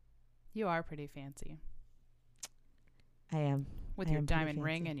 You are pretty fancy. I am. With I your am pretty diamond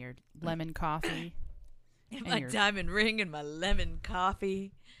ring fancy. and your lemon coffee. And and my your- diamond ring and my lemon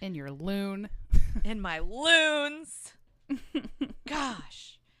coffee and your loon. and my loons.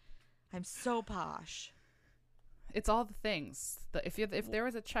 Gosh, I'm so posh. It's all the things. If there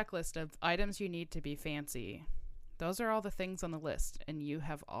was a checklist of items you need to be fancy, those are all the things on the list, and you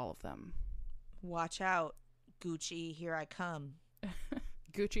have all of them. Watch out, Gucci, here I come.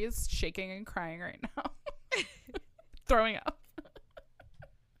 Gucci is shaking and crying right now. Throwing up.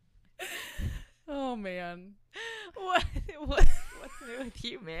 Oh, man. What's new with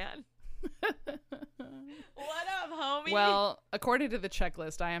you, man? What up, homie? Well, according to the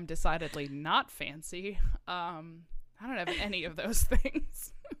checklist, I am decidedly not fancy. I don't have any of those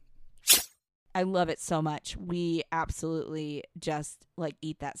things. I love it so much. We absolutely just like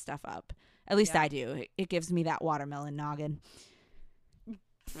eat that stuff up. At least Yeah. I do. It gives me that watermelon noggin.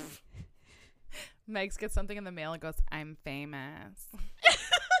 Megs gets something in the mail and goes, I'm famous.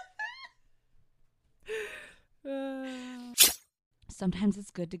 Sometimes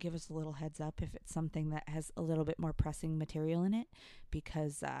it's good to give us a little heads up if it's something that has a little bit more pressing material in it,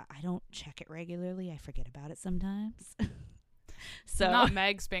 because I don't check it regularly. I forget about it sometimes. So Not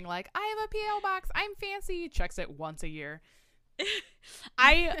Megs being like, I have a P.O. box. I'm fancy. Checks it once a year.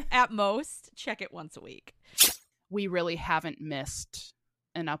 I, at most, check it once a week. We really haven't missed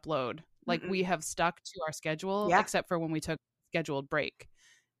an upload. Like, we have stuck to our schedule, Yeah. except for when we took a scheduled break,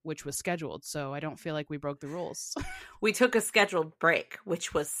 which was scheduled. So I don't feel like we broke the rules. We took a scheduled break,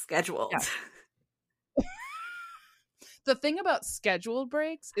 which was scheduled. Yeah. The thing about scheduled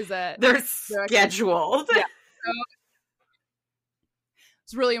breaks is that They're actually- scheduled. Yeah.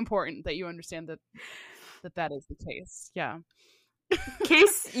 It's really important that you understand that is the case. Yeah. In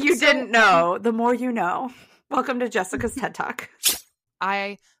case you didn't know, the more you know. Welcome to Jessica's TED Talk.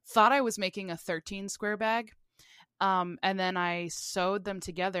 I thought I was making a 13 square bag. And then I sewed them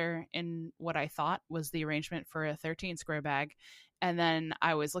together in what I thought was the arrangement for a 13 square bag. And then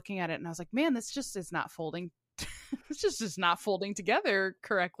I was looking at it and I was like, man, this just is not folding. It's just is not folding together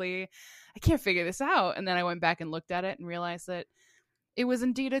correctly. I can't figure this out. And then I went back and looked at it and realized that it was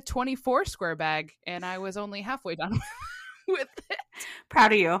indeed a 24 square bag. And I was only halfway done with it.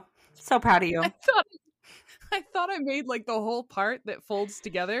 Proud of you. So proud of you. I thought I made like the whole part that folds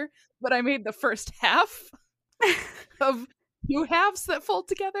together, but I made the first half of 2 halves that fold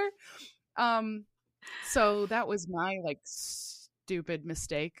together. So that was my like stupid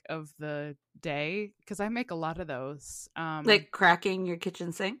mistake of the day, because I make a lot of those. Like cracking your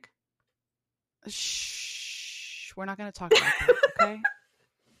kitchen sink? Shh, we're not going to talk about that, okay?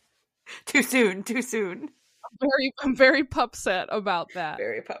 Too soon. I'm very upset about that.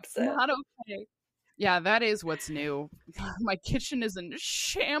 Very upset. Not okay. Yeah, that is what's new. My kitchen is in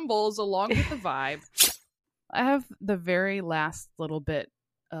shambles along with the vibe. I have the very last little bit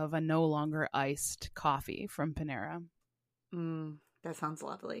of a no longer iced coffee from Panera. That sounds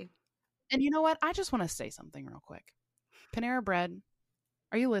lovely. And you know what? I just want to say something real quick. Panera Bread,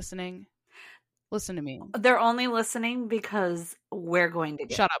 are you listening? Listen to me. They're only listening because we're going to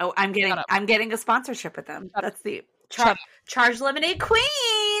get. Shut up. Oh, I'm getting a sponsorship with them. That's the Charge Lemonade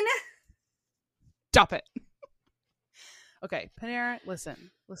Queen. Stop it. Okay, Panera,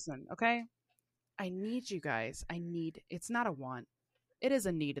 listen, okay? I need you guys. It's not a want. It is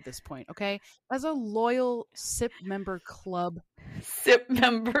a need at this point, okay? As a loyal SIP member club. SIP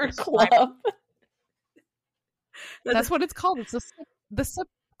member club. That's what it's called. It's the SIP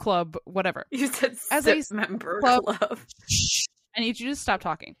club, whatever. You said as SIP a member club. I need you to stop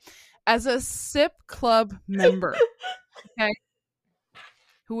talking. As a SIP club member, okay,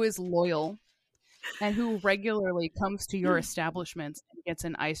 who is loyal and who regularly comes to your establishments and gets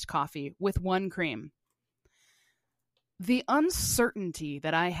an iced coffee with 1 cream, the uncertainty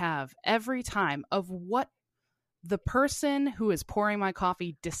that I have every time of what the person who is pouring my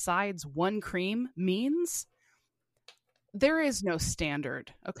coffee decides 1 cream means, there is no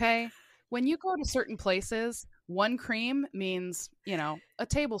standard, okay? When you go to certain places, 1 cream means, a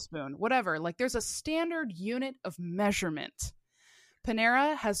tablespoon, whatever. Like, there's a standard unit of measurement.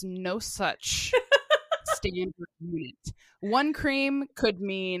 Panera has no such standard unit. 1 cream could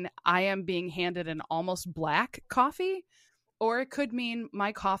mean I am being handed an almost black coffee, or it could mean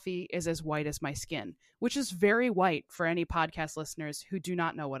my coffee is as white as my skin, which is very white for any podcast listeners who do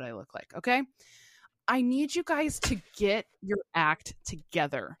not know what I look like, okay? I need you guys to get your act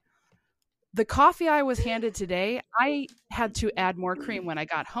together. The coffee I was handed today, I had to add more cream when I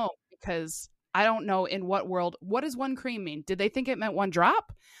got home because I don't know in what world, what does 1 cream mean? Did they think it meant 1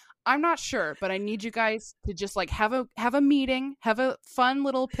 drop? I'm not sure, but I need you guys to just like have a meeting, have a fun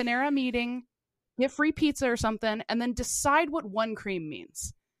little Panera meeting, get free pizza or something, and then decide what 1 cream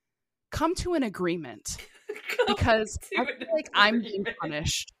means. Come to an agreement because I feel like I'm being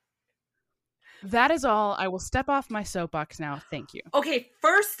punished. That is all. I will step off my soapbox now. Thank you. Okay,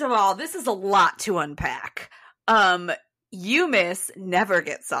 first of all, this is a lot to unpack. You, miss, never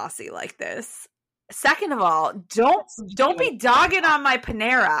get saucy like this. Second of all, don't be dogging on my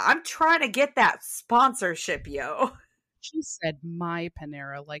Panera. I'm trying to get that sponsorship, yo. She said my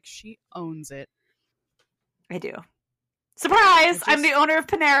Panera like she owns it. I do. Surprise! I'm the owner of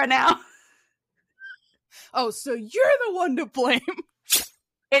Panera now. Oh, so you're the one to blame.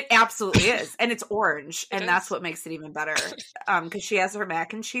 It absolutely is. And it's orange. And that's what makes it even better. Because she has her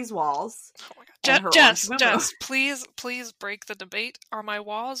mac and cheese walls. Oh my God. Jess, please break the debate. Are my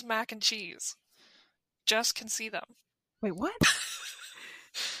walls mac and cheese? Jess can see them. Wait, what?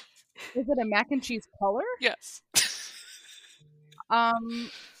 Is it a mac and cheese color? Yes. I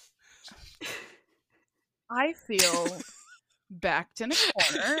feel backed in a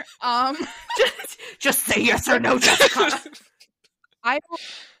corner. Just say yes or no, Jessica. I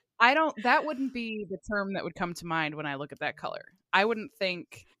don't, that wouldn't be the term that would come to mind when I look at that color. I wouldn't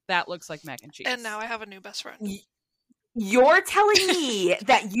think that looks like mac and cheese. And now I have a new best friend. You're telling me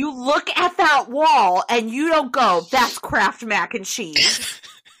that you look at that wall and you don't go, that's Kraft mac and cheese.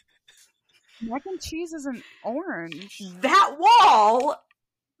 Mac and cheese isn't orange. That wall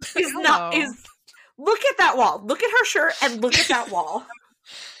is look at that wall. Look at her shirt and look at that wall.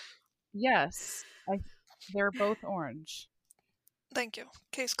 Yes. They're both orange. Thank you.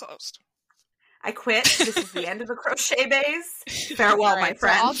 Case closed. I quit. This is the end of the crochet bays. Farewell, my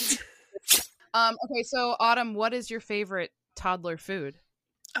friends. Okay, so Autumn, what is your favorite toddler food?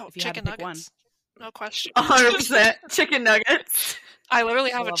 Oh, chicken nuggets. No question. 100% chicken nuggets. I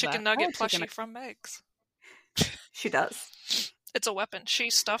literally have a chicken nugget plushie from Megs. She does. It's a weapon. She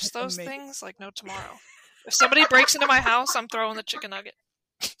stuffs those things like no tomorrow. If somebody breaks into my house, I'm throwing the chicken nugget.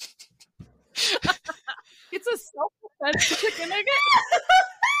 It's a self-defense chicken nugget?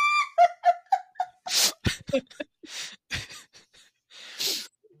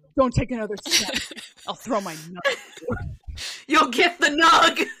 Don't take another step. I'll throw my nug. You'll get the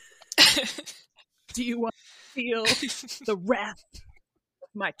nug. Do you want to feel the wrath of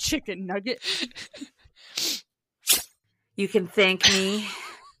my chicken nugget? You can thank me.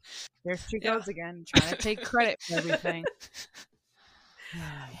 There she goes again, trying to take credit for everything.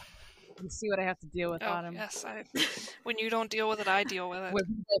 You see what I have to deal with, Autumn? Yes, when you don't deal with it, I deal with it.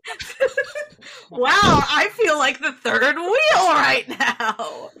 Wow, I feel like the third wheel right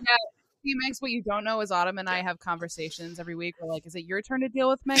now. Yeah, Megs, what you don't know is Autumn and I have conversations every week. We're like, is it your turn to deal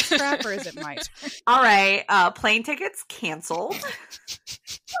with Meg's crap, or is it my turn? All right, plane tickets canceled.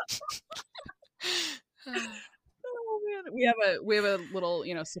 We have a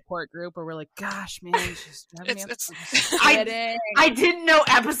little support group where we're like, gosh, man, she's driving me up. I didn't know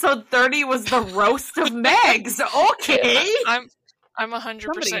episode 30 was the roast of Megs. Okay, I'm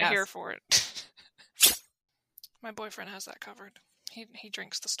 100% here for it. My boyfriend has that covered. He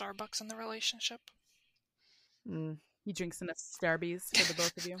drinks the Starbucks in the relationship. He drinks enough Starbies for the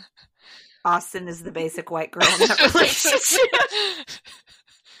both of you. Austin is the basic white girl in that relationship.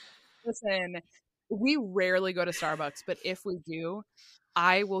 Listen. we rarely go to Starbucks, but if we do,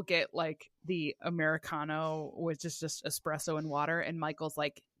 I will get like the Americano, which is just espresso and water, and Michael's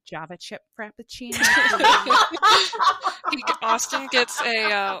like Java chip frappuccino. Austin gets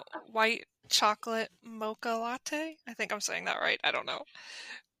a white chocolate mocha latte. I think I'm saying that right. I don't know,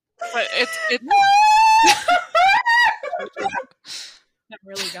 but it that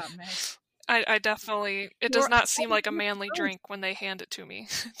really got me. I definitely. It does not seem like a manly drink when they hand it to me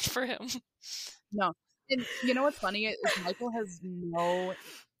for him. No. And you know what's funny is Michael has no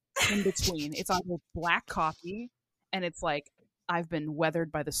in between. It's either black coffee, and it's like, I've been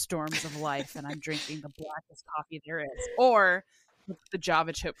weathered by the storms of life, and I'm drinking the blackest coffee there is, or the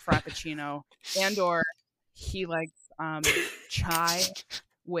Java chip frappuccino, and or he likes chai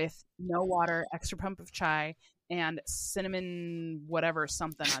with no water, extra pump of chai, and cinnamon whatever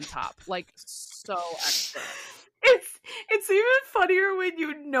something on top, like so extra. It's even funnier when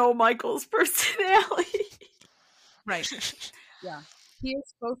you know Michael's personality. Right. Yeah. He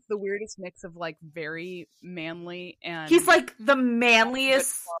is both the weirdest mix of like very manly and he's like the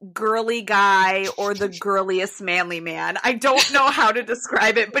manliest girly guy or the girliest manly man. I don't know how to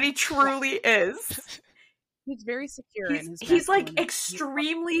describe it, but he truly is. He's very secure in his he's like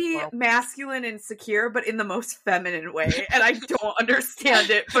extremely masculine and secure, but in the most feminine way. And I don't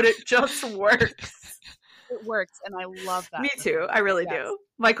understand it, but it just works. It works, and I love that. Me too. I really do.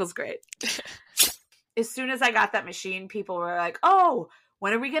 Michael's great. As soon as I got that machine, people were like, oh,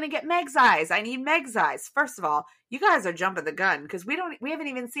 when are we going to get Meg's Eyes? I need Meg's Eyes. First of all, you guys are jumping the gun because we haven't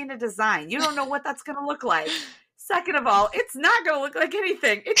even seen a design. You don't know what that's going to look like. Second of all, it's not going to look like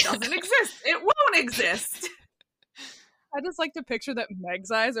anything. It doesn't exist. It won't exist. I just like to picture that Meg's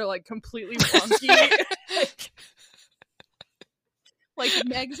Eyes are like completely wonky. Like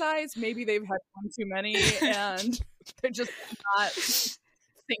Meg's Eyes, maybe they've had one too many and they're just not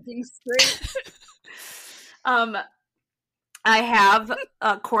thinking straight. I have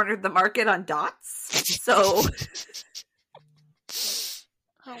cornered the market on dots, so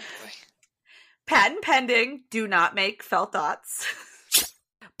oh boy. Patent pending. Do not make felt dots.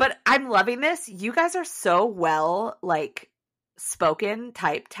 But I'm loving this. You guys are so well like spoken,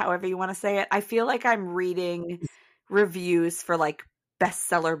 typed, however you want to say it. I feel like I'm reading reviews for like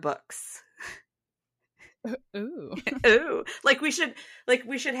bestseller books. Ooh. Ooh. Like we should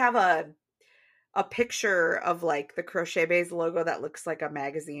have a picture of like the Crochet Bays logo that looks like a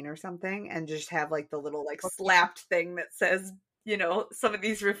magazine or something, and just have like the little like slapped thing that says, you know, some of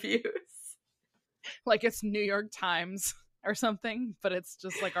these reviews. Like it's New York Times or something, but it's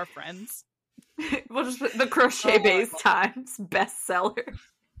just like our friends. We'll just put the Crochet Bays Times bestseller.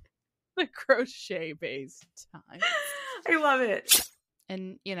 The Crochet Bays Times. I love it.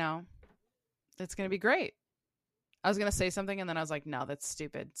 And, you know, it's going to be great. I was going to say something and then I was like, no, that's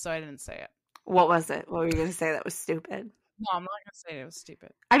stupid. So I didn't say it. What was it? What were you going to say that was stupid? No, I'm not going to say it was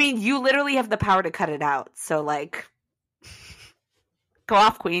stupid. I mean, you literally have the power to cut it out. So, like, go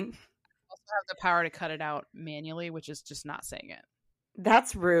off, Queen. I also have the power to cut it out manually, which is just not saying it.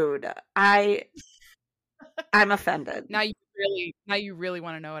 That's rude. I'm offended. Now you really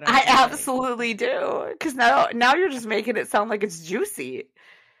want to know what I absolutely do. Because now you're just making it sound like it's juicy.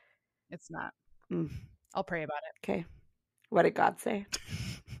 It's not. I'll pray about it. Okay. What did God say?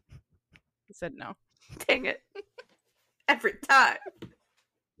 He said no. Dang it. Every time.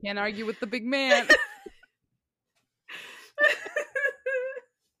 Can't argue with the big man.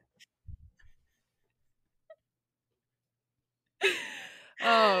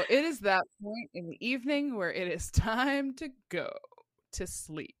 Oh, it is that point in the evening where it is time to go to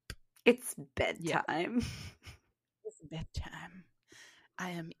sleep. It's bedtime. Yeah. It's bedtime. I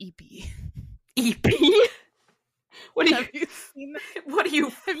am EP. EP? What are you seen that? What are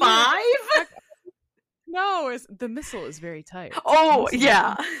you, 5? No, the missile is very tight. Oh,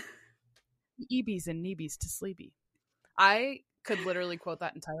 yeah. EBs and Neebies to sleepy. I could literally quote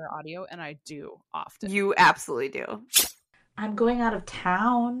that entire audio, and I do often. You absolutely do. I'm going out of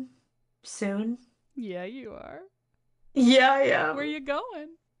town soon. Yeah, you are. Yeah, I am. Where are you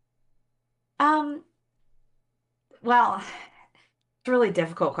going? Well, it's a really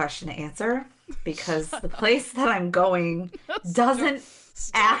difficult question to answer because the place that I'm going doesn't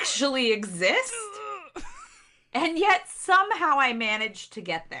actually exist. And yet somehow I managed to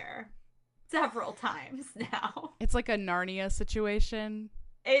get there several times now. It's like a Narnia situation.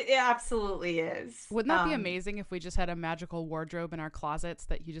 It absolutely is. Wouldn't that be amazing if we just had a magical wardrobe in our closets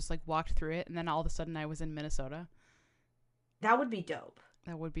that you just like walked through it and then all of a sudden I was in Minnesota? That would be dope.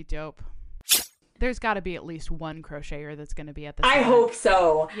 That would be dope. There's got to be at least one crocheter that's going to be at this I event. hope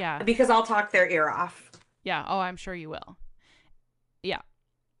so. Yeah. Because I'll talk their ear off. Yeah. Oh, I'm sure you will. Yeah.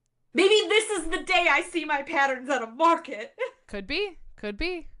 Maybe this is the day I see my patterns at a market. Could be.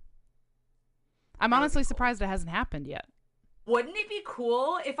 I'm honestly surprised it hasn't happened yet. Wouldn't it be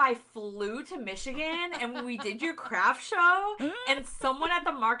cool if I flew to Michigan and we did your craft show and someone at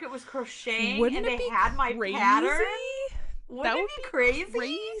the market was crocheting and they had my pattern? Wouldn't it be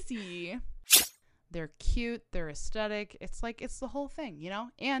crazy? They're cute. They're aesthetic. It's the whole thing, you know?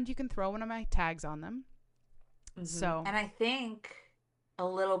 And you can throw one of my tags on them. Mm-hmm. So. And I think a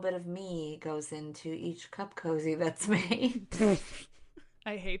little bit of me goes into each cup cozy that's made.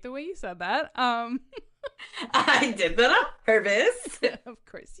 I hate the way you said that. I did that on purpose. Of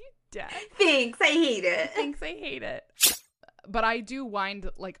course you did. Thanks, I hate it. But I do wind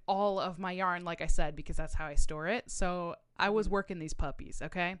like all of my yarn, like I said, because that's how I store it. So I was working these puppies,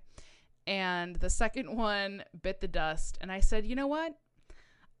 okay? And the second one bit the dust, and I said, you know what?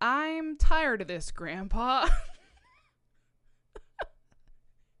 I'm tired of this, Grandpa.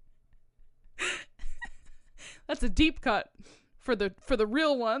 That's a deep cut for the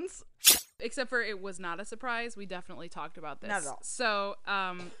real ones. Except for it was not a surprise. We definitely talked about this. Not at all. So,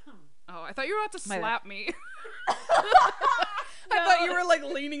 oh, I thought you were about to slap me. I thought you were like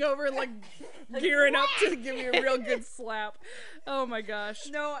leaning over and like gearing up to give me a real good slap. Oh my gosh.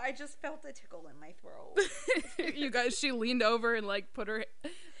 No, I just felt a tickle in my throat. You guys, she leaned over and like put her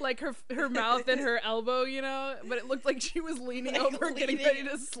mouth in her elbow, you know, but it looked like she was leaning over getting ready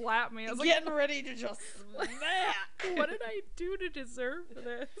to slap me. I was like, getting ready to just smack. What did I do to deserve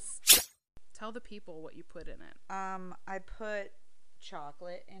this? Tell the people what you put in it. I put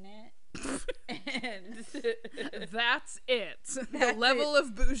chocolate in it. And that's it. The level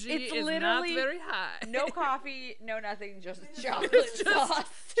of bougie is not very high. No coffee, no nothing, just chocolate sauce.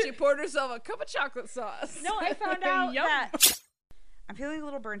 She poured herself a cup of chocolate sauce. No, I found out that I'm feeling a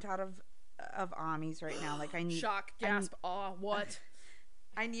little burnt out of Amis right now. Like I need shock, gasp, awe, what?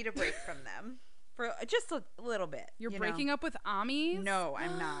 I need a break from them. For just a little bit. You're breaking up with Amis? No,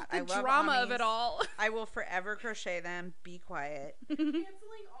 I'm not. The drama of it all. I will forever crochet them. Be quiet. Canceling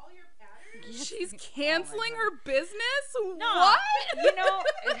all your patterns? She's canceling her business? No, what? You know,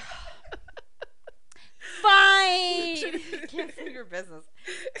 fine. Canceling your business.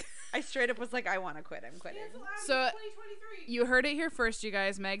 I straight up was like, I want to quit. I'm quitting. So you heard it here first, you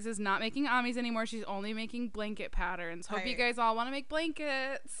guys. Megs is not making Amis anymore. She's only making blanket patterns. Hope you guys all want to make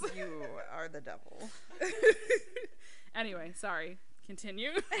blankets. You are the devil. Anyway, sorry.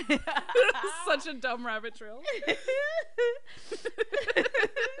 Continue. Such a dumb rabbit trail.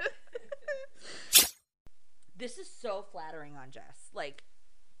 This is so flattering on Jess. Like,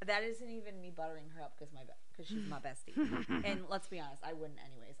 that isn't even me buttering her up because she's my bestie. And let's be honest, I wouldn't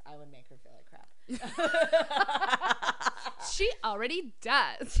anyways. I would make her feel like crap. She already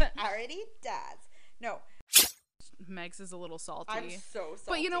does. No. Megs is a little salty. I'm so salty.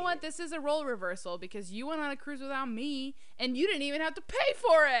 But you know what? This is a role reversal because you went on a cruise without me and you didn't even have to pay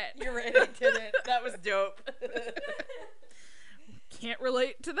for it. You're right, I didn't. That was dope. Can't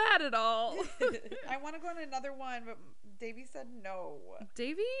relate to that at all. I want to go on another one, but Davey said no.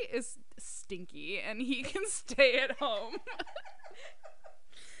 Davey is stinky and he can stay at home.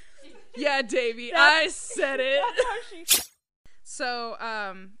 Yeah, Davey, I said it. That's how she... So,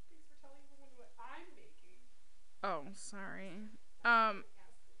 oh, sorry.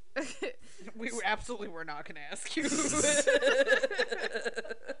 We absolutely were not going to ask you.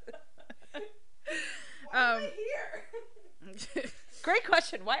 Why am I here? Great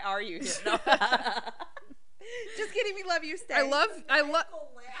question. Why are you here? No. Just kidding. We love you. Stay.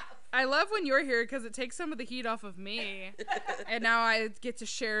 I love when you're here because it takes some of the heat off of me, and now I get to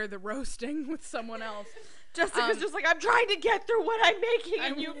share the roasting with someone else. Jessica's just like, I'm trying to get through what I'm making,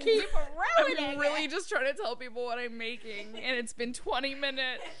 and you keep ruining I'm really just trying to tell people what I'm making, and it's been 20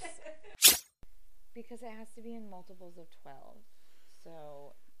 minutes. Because it has to be in multiples of 12.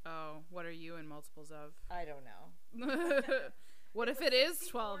 So. Oh, what are you in multiples of? I don't know. What if it is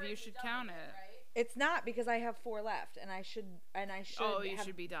 12? You should count it. Right? It's not because I have 4 left, and I should. Oh, you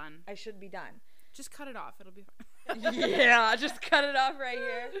should be done. I should be done. Just cut it off. It'll be fine. Yeah, just cut it off right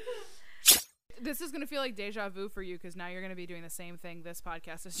here. This is going to feel like deja vu for you because now you're going to be doing the same thing this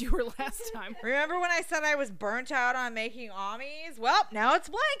podcast as you were last time. Remember when I said I was burnt out on making Amis? Well, now it's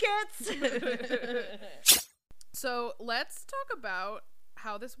blankets. So let's talk about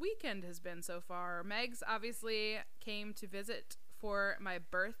how this weekend has been so far. Megs obviously came to visit for my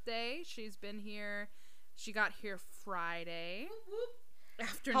birthday. She's been here. She got here Friday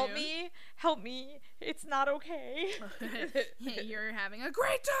afternoon. Help me. It's not okay. You're having a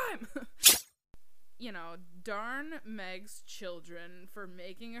great time. You know, darn Meg's children for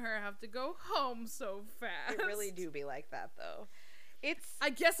making her have to go home so fast. It really do be like that, though. I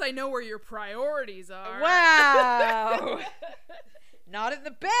guess I know where your priorities are. Wow. Not in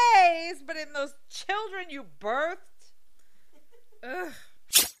the bays, but in those children you birthed. Ugh.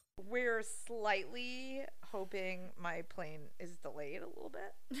 We're slightly hoping my plane is delayed a little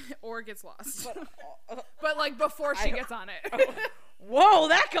bit. Or gets lost. But like before she gets on it. Oh. Whoa,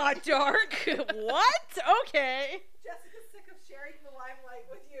 that got dark. What? Okay. Jessica's sick of sharing the limelight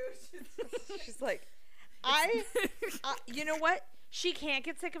with you. She's like, you know what? She can't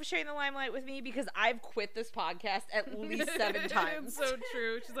get sick of sharing the limelight with me because I've quit this podcast at least 7 times. It's so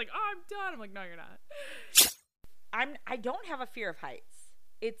true. She's like, oh, I'm done. I'm like, no, you're not. I don't have a fear of heights.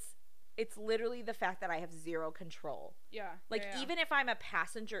 It's literally the fact that I have zero control. Yeah. Like, even if I'm a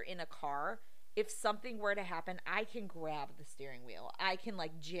passenger in a car, if something were to happen, I can grab the steering wheel. I can,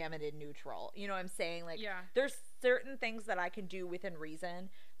 like, jam it in neutral. You know what I'm saying? Like, there's certain things that I can do within reason.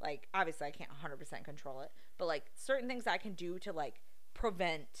 Like, obviously, I can't 100% control it. But, like, certain things I can do to, like,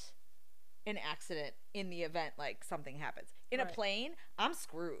 prevent an accident in the event, like, something happens. In a plane, I'm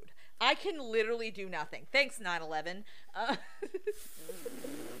screwed. I can literally do nothing. Thanks, 9/11.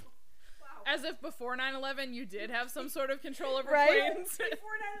 As if before 9/11 you did have some sort of control over right? planes.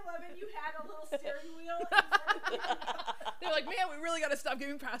 Before 9/11 you had a little steering wheel. They're like, man, we really got to stop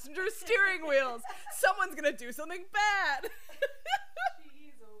giving passengers steering wheels. Someone's going to do something bad.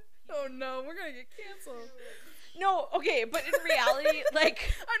 Oh no, we're going to get canceled. No, okay, but in reality, like,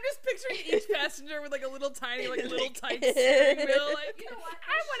 I'm just picturing each passenger with like a little tiny, like little tight steering wheel. Like,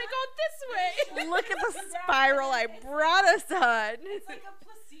 I want to go this way. Look at the spiral I brought us on. It's like a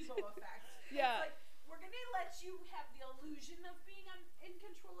placebo effect. Yeah. It's like, we're going to let you have the illusion of being in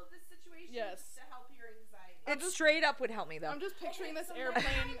control of this situation just to help your anxiety. It straight up would help me, though. I'm just picturing this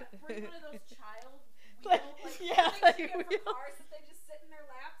airplane. Bring one of those child like, things like you get from cars that they just sit in their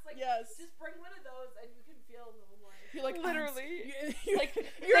laps. Like, just bring one of those and you can feel a little more. You're like, literally.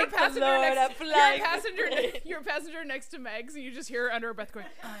 You're a passenger next to Megs, and you just hear her under her breath going,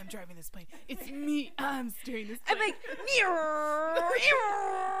 I'm driving this plane. It's me. I'm steering this plane. I'm like,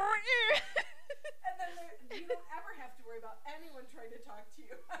 And then you don't ever have to worry about anyone trying to talk to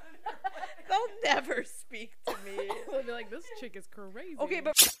you. they'll never speak to me. They'll be like, this chick is crazy. Okay,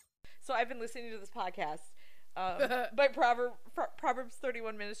 but so I've been listening to this podcast by Proverbs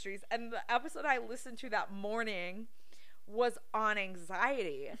 31 Ministries, and the episode I listened to that morning was on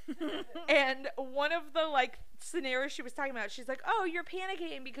anxiety. And one of the like scenarios she was talking about, she's like, oh, you're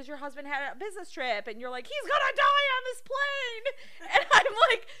panicking because your husband had a business trip and you're like, he's gonna die on this plane. And I'm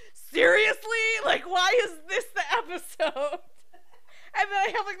like, seriously? Like, why is this the episode? And then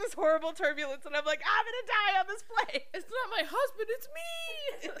I have like this horrible turbulence and I'm like, I'm gonna die on this plane. It's not my husband, it's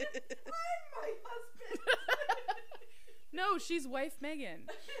me. I'm my husband. No, she's wife Megan.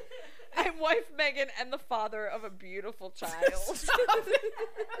 I'm wife Megan and the father of a beautiful child.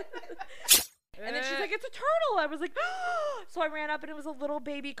 And then she's like, it's a turtle. I was like, oh! So I ran up and it was a little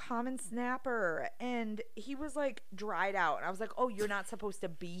baby common snapper. And he was like dried out. And I was like, oh, you're not supposed to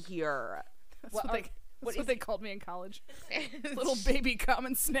be here. That's what they called me in college. Little baby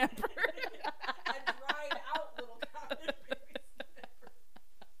common snapper. A dried out little common baby snapper.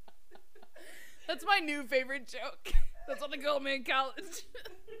 That's my new favorite joke. That's what they called me in college.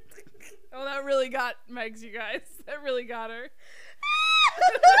 Oh, that really got Megs, you guys. That really got her.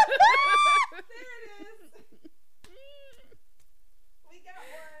 There it is. We got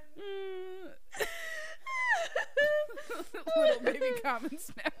one. Little baby common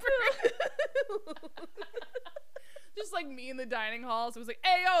snapper. Just like me in the dining hall. So it was like,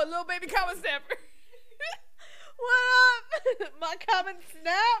 hey, yo, little baby common snapper. What up? My common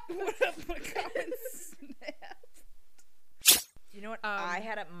snap? What up, my common snap? You know what I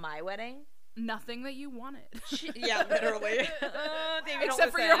had at my wedding? Nothing that you wanted. Yeah, literally. David,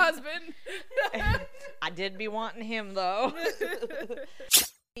 except for your husband. I did be wanting him, though.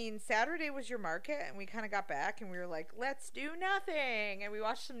 I mean, Saturday was your market, and we kind of got back, and we were like, let's do nothing. And we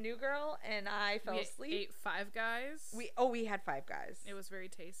watched some New Girl, and I fell asleep. We ate Five Guys. We had Five Guys. It was very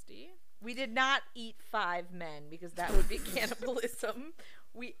tasty. We did not eat 5 men, because that would be cannibalism.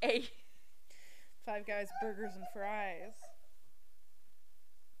 We ate Five Guys burgers and fries.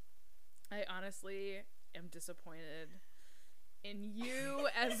 I honestly am disappointed in you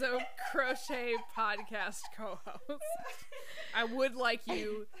as a crochet podcast co-host. I would like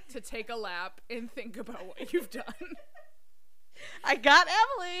you to take a lap and think about what you've done. I got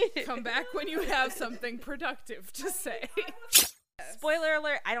Emily. Come back when you have something productive to say. Spoiler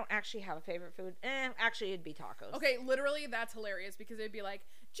alert, I don't actually have a favorite food. Actually, it'd be tacos. Okay, literally, that's hilarious because it'd be like,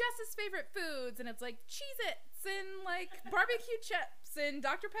 Jess's favorite foods, and it's like Cheez-Its and like barbecue chips and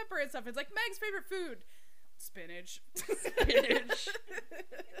Dr. Pepper and stuff. It's like Meg's favorite food. Spinach.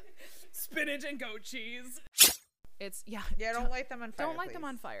 Spinach and goat cheese. It's don't light them on fire. Don't light them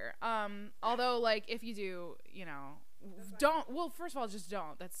on fire. Although, like, if you do, you know, don't. Well, first of all, just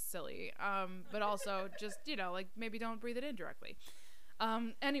don't. That's silly. But also, just, you know, like, maybe don't breathe it in directly.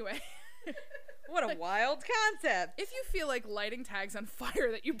 Anyway. What a wild concept. If you feel like lighting tags on fire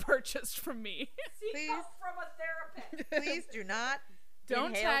that you purchased from me, seek help from a therapist. Please do not.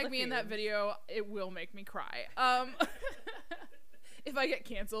 Don't tag me in that video. It will make me cry. If I get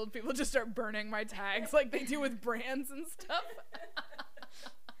canceled, people just start burning my tags like they do with brands and stuff.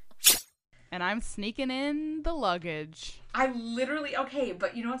 And I'm sneaking in the luggage. Okay,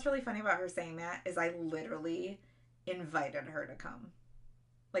 but you know what's really funny about her saying that is I literally invited her to come.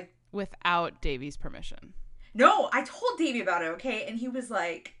 Like, without Davey's permission. No, I told Davey about it, okay? And he was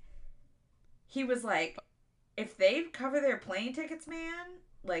like, if they cover their plane tickets, man,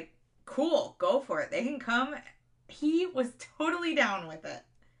 like, cool, go for it. They can come. He was totally down with it.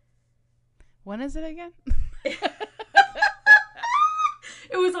 When is it again? It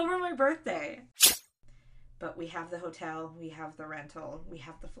was over my birthday. But we have the hotel, we have the rental, we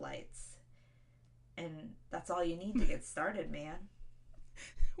have the flights. And that's all you need to get started, man.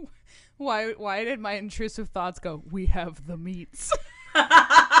 Why did my intrusive thoughts go, we have the meats?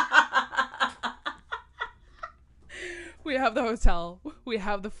 We have the hotel. We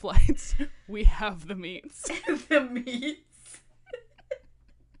have the flights. We have the meats. The meats.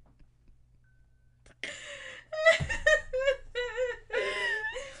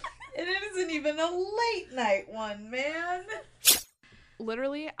 And it isn't even a late night one, man.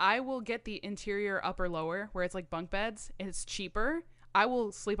 Literally, I will get the interior upper lower where it's like bunk beds. It's cheaper. I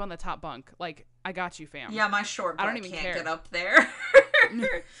will sleep on the top bunk. Like, I got you, fam. Yeah, my short butt I don't even can't care. get up there.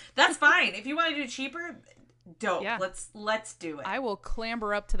 That's fine. If you want to do cheaper, dope. Yeah. Let's do it. I will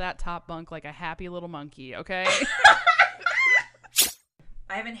clamber up to that top bunk like a happy little monkey, okay?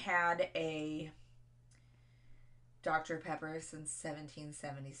 I haven't had a Dr. Pepper since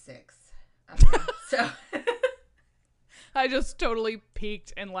 1776. So I just totally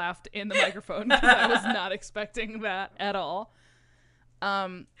peeked and laughed in the microphone because I was not expecting that at all.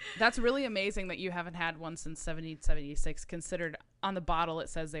 That's really amazing that you haven't had one since 1776, considered on the bottle it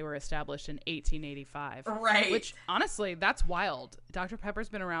says they were established in 1885. Right. Which, honestly, that's wild. Dr. Pepper's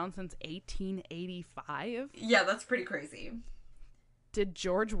been around since 1885? Yeah, that's pretty crazy. Did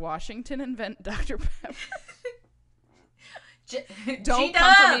George Washington invent Dr. Pepper? Don't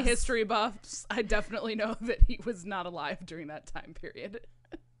come for me, history buffs. I definitely know that he was not alive during that time period.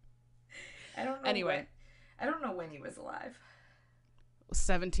 I don't know. Anyway. I don't know when he was alive.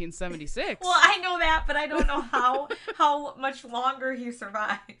 1776. Well, I know that, but I don't know how much longer he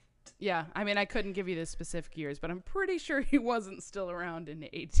survived. Yeah, I mean, I couldn't give you the specific years, but I'm pretty sure he wasn't still around in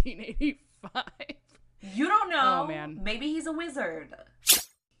 1885. You don't know. Oh, man. Maybe he's a wizard.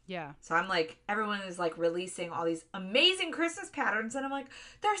 Yeah. So I'm like, everyone is like releasing all these amazing Christmas patterns, and I'm like,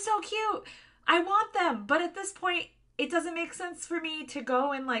 they're so cute. I want them. But at this point, it doesn't make sense for me to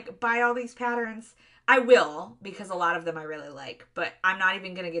go and like buy all these patterns. I will, because a lot of them I really like, but I'm not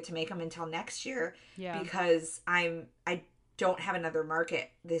even going to get to make them until next year. Yeah. Because I don't have another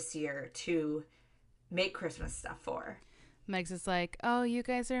market this year to make Christmas stuff for. Megs is like, oh, you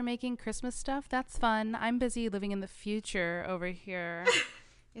guys are making Christmas stuff? That's fun. I'm busy living in the future over here.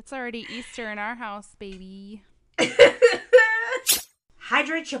 It's already Easter in our house, baby.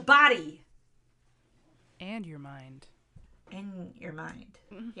 Hydrate your body. And your mind. And your mind.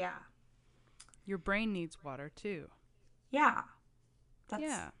 Yeah. Your brain needs water, too. Yeah.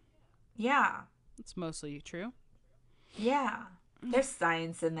 Yeah. It's mostly true. Yeah. There's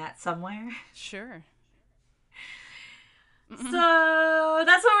science in that somewhere. Sure. So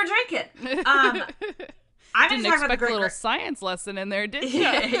that's what we're drinking. I didn't expect a little science lesson in there, did you?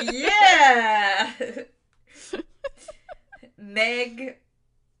 Yeah. Meg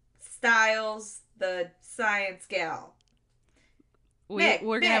Styles, the science gal. We're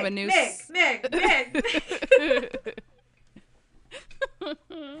going to have a new... Meg.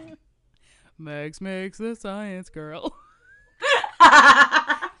 Megs makes the science girl.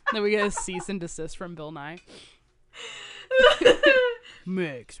 Then we get a cease and desist from Bill Nye.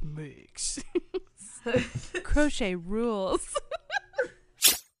 Megs. Crochet rules.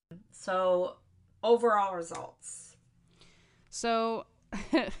 So, overall results. So,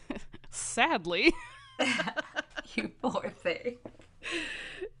 sadly... You poor thing.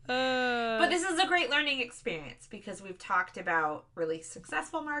 But this is a great learning experience because we've talked about really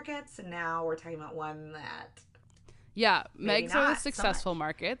successful markets, and now we're talking about one that... Yeah, Meg's are the successful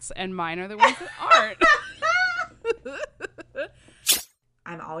markets, and mine are the ones that aren't.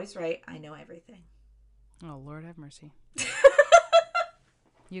 I'm always right. I know everything. Oh, Lord have mercy.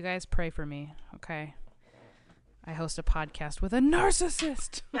 You guys pray for me, okay? I host a podcast with a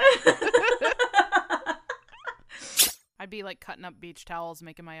narcissist. I'd be like cutting up beach towels,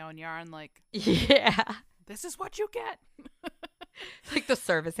 making my own yarn. Like, yeah, this is what you get. Like the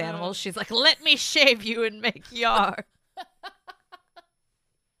service animals. She's like, let me shave you and make yarn.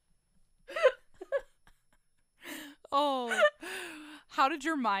 Oh, how did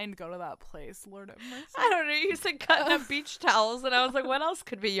your mind go to that place, Lord have mercy? I don't know. You said cutting up beach towels, and I was like, what else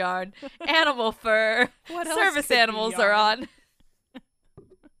could be yarn? Animal fur. What else service animals are on.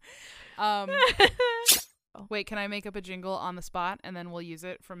 Wait, can I make up a jingle on the spot, and then we'll use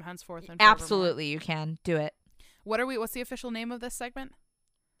it from henceforth and absolutely, you can do it. What's the official name of this segment?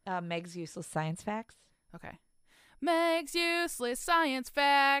 Meg's Useless Science Facts. Okay. Meg's Useless Science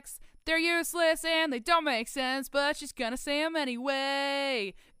Facts. They're useless and they don't make sense, but she's gonna say them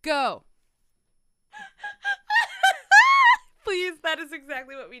anyway. Go. Please, that is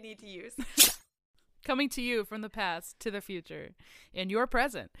exactly what we need to use. Coming to you from the past to the future. In your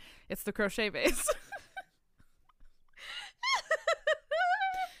present, it's the crochet base.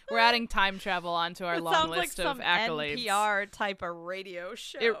 We're adding time travel onto our long list of accolades. NPR type of radio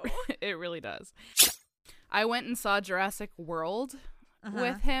show. It really does. I went and saw Jurassic World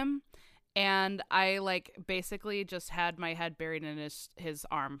with him, and I like basically just had my head buried in his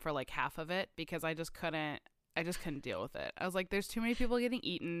arm for like half of it because I just couldn't deal with it. I was like, there's too many people getting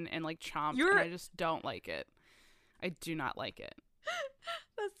eaten and like chomped, and I just don't like it. I do not like it.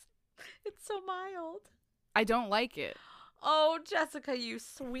 It's so mild. I don't like it. Oh, Jessica, you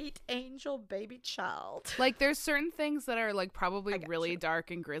sweet angel baby child. Like, there's certain things that are, like, probably really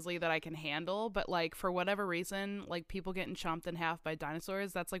dark and grisly that I can handle, but, like, for whatever reason, like, people getting chomped in half by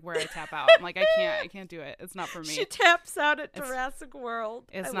dinosaurs, that's, like, where I tap out. I'm like, I can't do it. It's not for me. She taps out at Jurassic World.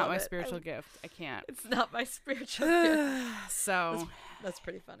 It's not my spiritual gift. I can't. It's not my spiritual gift. So. That's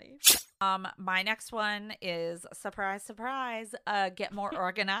pretty funny. My next one is surprise, surprise. Get more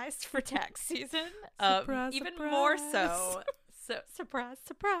organized for tax season. Surprise, even surprise. more so. So surprise,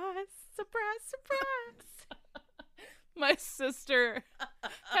 surprise, surprise, surprise. My sister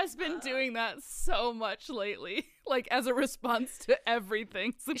has been doing that so much lately, like as a response to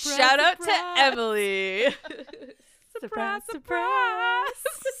everything. Surprise, shout out surprise. to Emily. Surprise, surprise.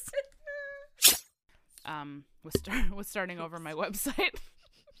 Was starting over my website.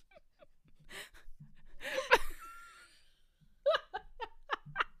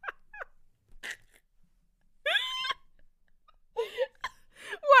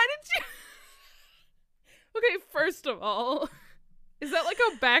 Why did you? Okay, first of all, is that like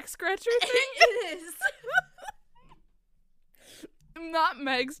a back scratcher thing? It is. Not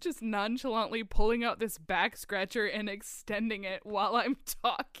Meg's just nonchalantly pulling out this back scratcher and extending it while I'm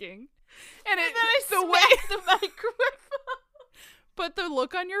talking. And then I smacked the microphone. But the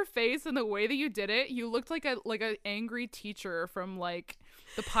look on your face and the way that you did it, you looked like an angry teacher from like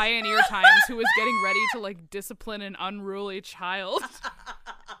the pioneer times who was getting ready to like discipline an unruly child.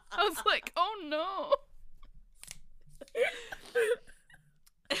 I was like, oh no.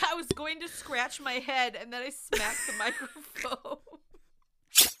 I was going to scratch my head and then I smacked the microphone.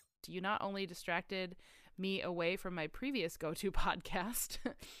 You not only distracted me away from my previous go-to podcast,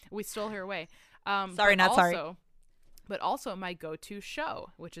 we stole her away. Sorry. But also my go-to show,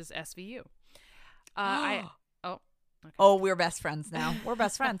 which is SVU. Okay. Oh, we're best friends now. We're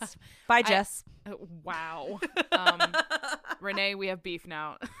best friends. Bye, Jess. Wow. Renee, we have beef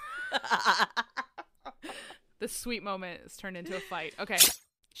now. This sweet moment has turned into a fight. Okay.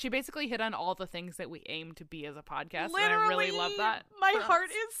 She basically hit on all the things that we aim to be as a podcast. Literally, and I really love that. My heart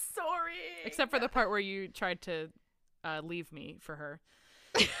is sorry. Except for the part where you tried to leave me for her.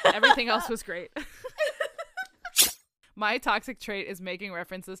 Everything else was great. My toxic trait is making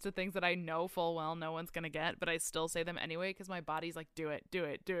references to things that I know full well no one's going to get, but I still say them anyway because my body's like, do it.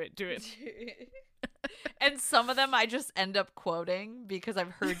 And some of them I just end up quoting because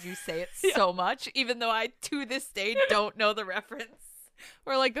I've heard you say it so much, even though I, to this day, don't know the reference.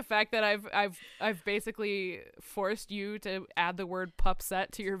 Or like the fact that I've basically forced you to add the word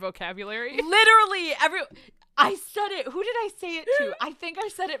pupset to your vocabulary. Literally, I said it. Who did I say it to? I think I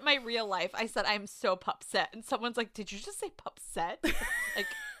said it in my real life. I said, I'm so pupset. And someone's like, did you just say pupset? Like,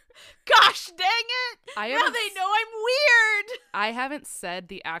 gosh dang it. Now they know I'm weird. I haven't said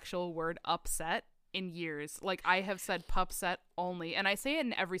the actual word upset in years. Like, I have said pupset only. And I say it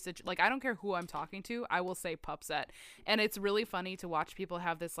in every situation. Like, I don't care who I'm talking to. I will say pupset. And it's really funny to watch people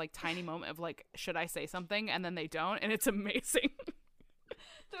have this, like, tiny moment of, like, should I say something? And then they don't. And it's amazing.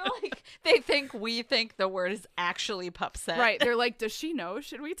 They're like, we think the word is actually pupset. Right. They're like, does she know?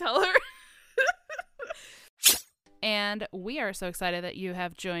 Should we tell her? And we are so excited that you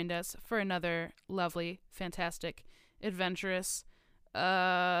have joined us for another lovely, fantastic, adventurous,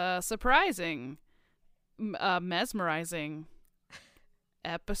 surprising, mesmerizing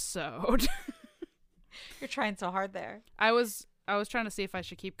episode. You're trying so hard there. I was trying to see if I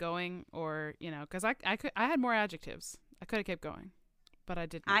should keep going or, because I had more adjectives. I could have kept going, but I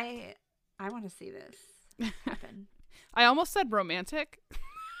didn't. I want to see this happen. I almost said romantic.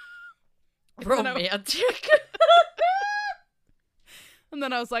 Romantic. And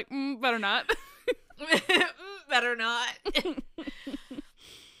then I was like, better not. Better not.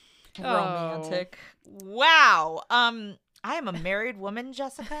 Romantic. Wow. I am a married woman,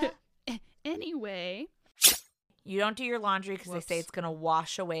 Jessica. Anyway. You don't do your laundry because they say it's going to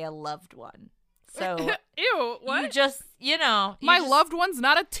wash away a loved one. So. Ew, what? You just, My loved one's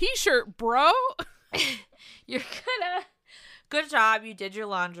not a t-shirt, bro. You're gonna. Good job. You did your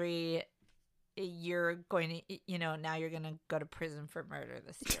laundry. You're going to, now you're going to go to prison for murder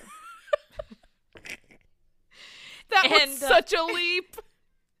this year. That was such a leap.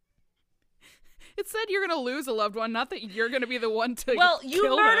 It said you're going to lose a loved one, not that you're going to be the one to Well, you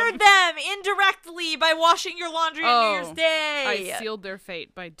kill murdered them indirectly by washing your laundry on New Year's Day. I sealed their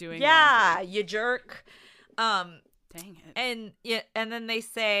fate by doing laundry. You jerk. Dang it. And then they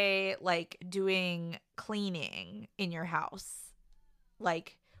say, like, doing cleaning in your house,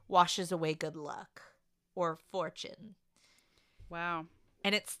 like, washes away good luck or fortune. Wow.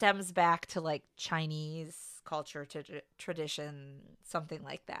 And it stems back to, like, Chinese culture, tradition, something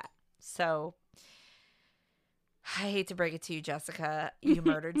like that. So I hate to break it to you, Jessica. You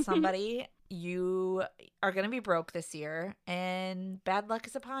murdered somebody. You are going to be broke this year, and bad luck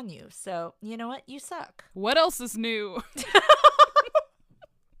is upon you. So, you know what? You suck. What else is new?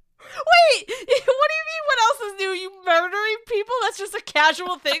 Wait, what do you mean what else is new? You murdering people? That's just a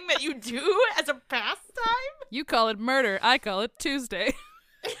casual thing that you do as a pastime? You call it murder. I call it Tuesday.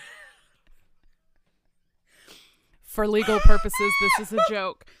 For legal purposes, this is a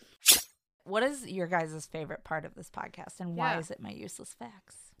joke. What is your guys' favorite part of this podcast, and why is it my useless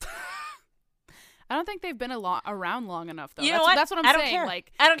facts? I don't think they've been around long enough, though. You know what? That's what I'm saying. Care.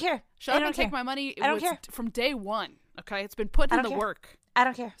 Like, I don't care. Shut up and take my money. I don't care. From day one. Okay, it's been put in the work. I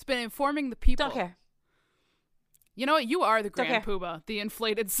don't care. It's been informing the people. Don't care. You know what? You are the Grand Poobah, the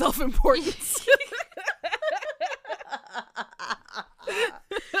inflated self-importance.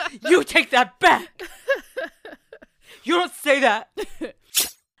 You take that back. You don't say that.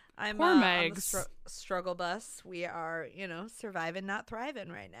 I'm Poor Megs. on the struggle bus. We are, surviving, not thriving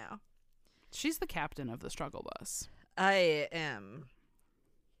right now. She's the captain of the struggle bus. I am.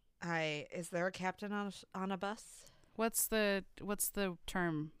 Is there a captain on a bus? What's the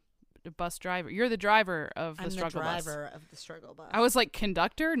term? The bus driver. You're the driver of the struggle bus. I'm the driver of the struggle bus. I was like,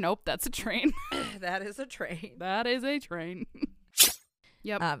 conductor? Nope, that's a train. That is a train. That is a train.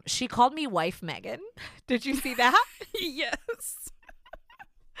 Yep. She called me wife Megan. Did you see that? Yes.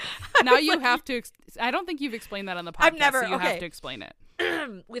 Now you have to. I don't think you've explained that on the podcast. I've never. So you have to explain it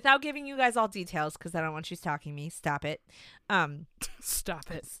without giving you guys all details because I don't want you stalking me. Stop it.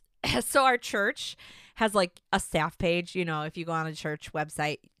 Stop it. So our church has like a staff page. If you go on a church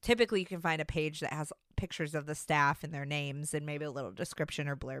website, typically you can find a page that has pictures of the staff and their names and maybe a little description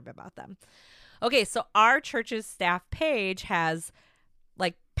or blurb about them. Okay, so our church's staff page has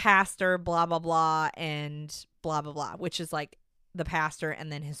like pastor blah blah blah and blah blah blah, which is like the pastor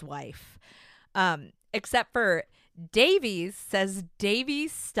and then his wife, except for Davies says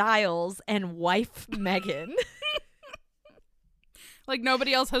Davies Styles and wife Megan. Like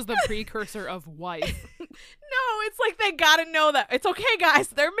nobody else has the precursor of wife. No, it's like they gotta know that it's okay, guys,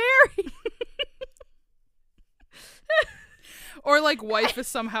 they're married. Or like wife is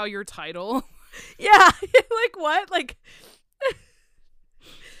somehow your title. Yeah. Like what? Like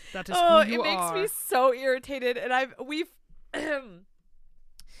that is who you it makes are. me so irritated. And we've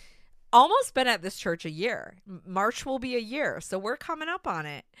almost been at this church a year. March will be a year, so we're coming up on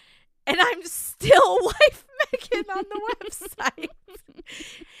it. And I'm still wife Megan on the website.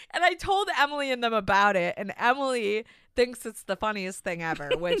 And I told Emily and them about it, and Emily thinks it's the funniest thing ever,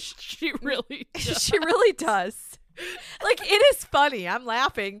 which she really does. She really does. Like, it is funny. I'm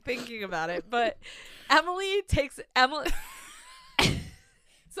laughing thinking about it, but Emily.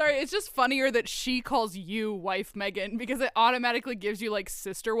 Sorry, it's just funnier that she calls you wife Megan because it automatically gives you like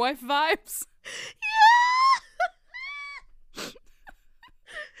sister wife vibes. Yeah.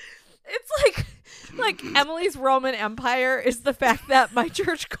 It's like Emily's Roman Empire is the fact that my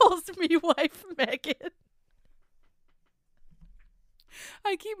church calls me wife Megan.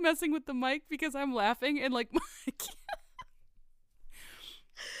 I keep messing with the mic because I'm laughing and like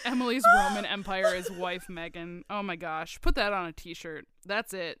Emily's Roman Empire is wife Megan. Oh my gosh. Put that on a t-shirt.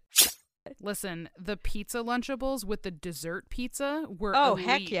 That's it. Listen, the pizza Lunchables with the dessert pizza were elite.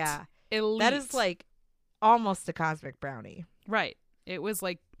 Heck yeah. Elite. That is like almost a cosmic brownie. Right. It was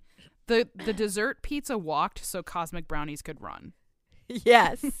like the dessert pizza walked so cosmic brownies could run.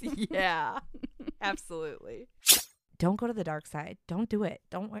 Yes. Yeah. Absolutely. Don't go to the dark side. Don't do it.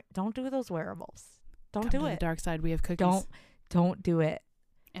 Don't do those wearables. Don't do it. The dark side. We have cookies. Don't do it.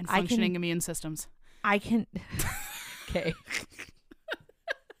 And functioning immune systems. I can. Okay.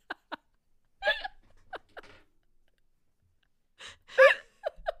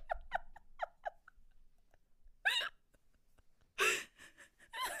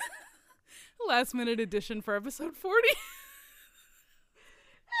 Last minute edition for episode 40.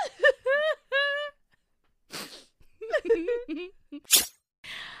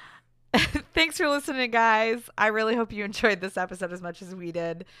 Thanks for listening, guys. I really hope you enjoyed this episode as much as we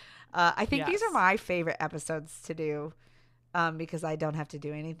did. I think these are my favorite episodes to do because I don't have to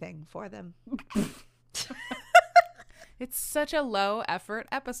do anything for them. It's such a low effort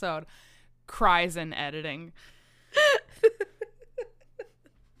episode. Cries in editing.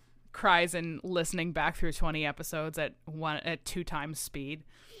 Cries in listening back through 20 episodes at 2 times speed.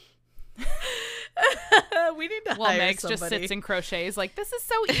 We need to Well, hire Megs somebody. just sits and crochets like, this is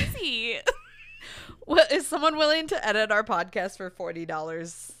so easy. Well, is someone willing to edit our podcast for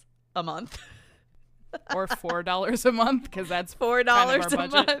 $40 a month? Or $4 a month, because that's $4 kind of our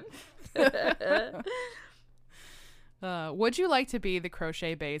budget. A month. Would you like to be the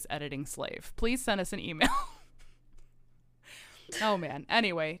Crochet Bae's editing slave? Please send us an email. Oh, man.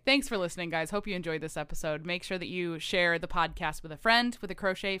 Anyway, thanks for listening, guys. Hope you enjoyed this episode. Make sure that you share the podcast with a friend, with a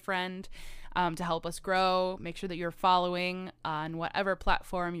crochet friend, to help us grow. Make sure that you're following on whatever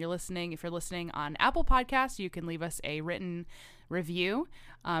platform you're listening. If you're listening on Apple Podcasts, you can leave us a written review.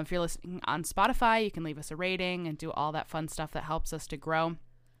 If you're listening on Spotify, you can leave us a rating and do all that fun stuff that helps us to grow.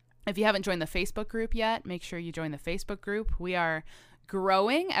 If you haven't joined the Facebook group yet, make sure you join the Facebook group. We are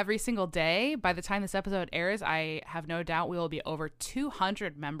growing every single day. By the time this episode airs, I have no doubt we will be over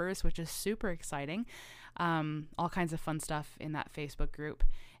 200 members, which is super exciting. All kinds of fun stuff in that Facebook group.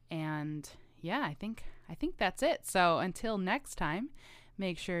 And yeah, I think that's it. So until next time,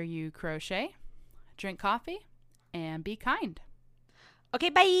 make sure you crochet, drink coffee, and be kind. Okay,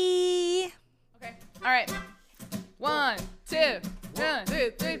 bye. Okay. All right. 1, 2, 1,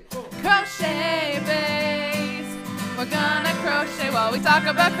 2, 3. Crochet Baes. We're gonna crochet while we talk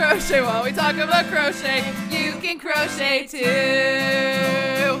about crochet. While we talk about crochet, you can crochet too.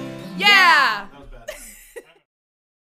 Yeah!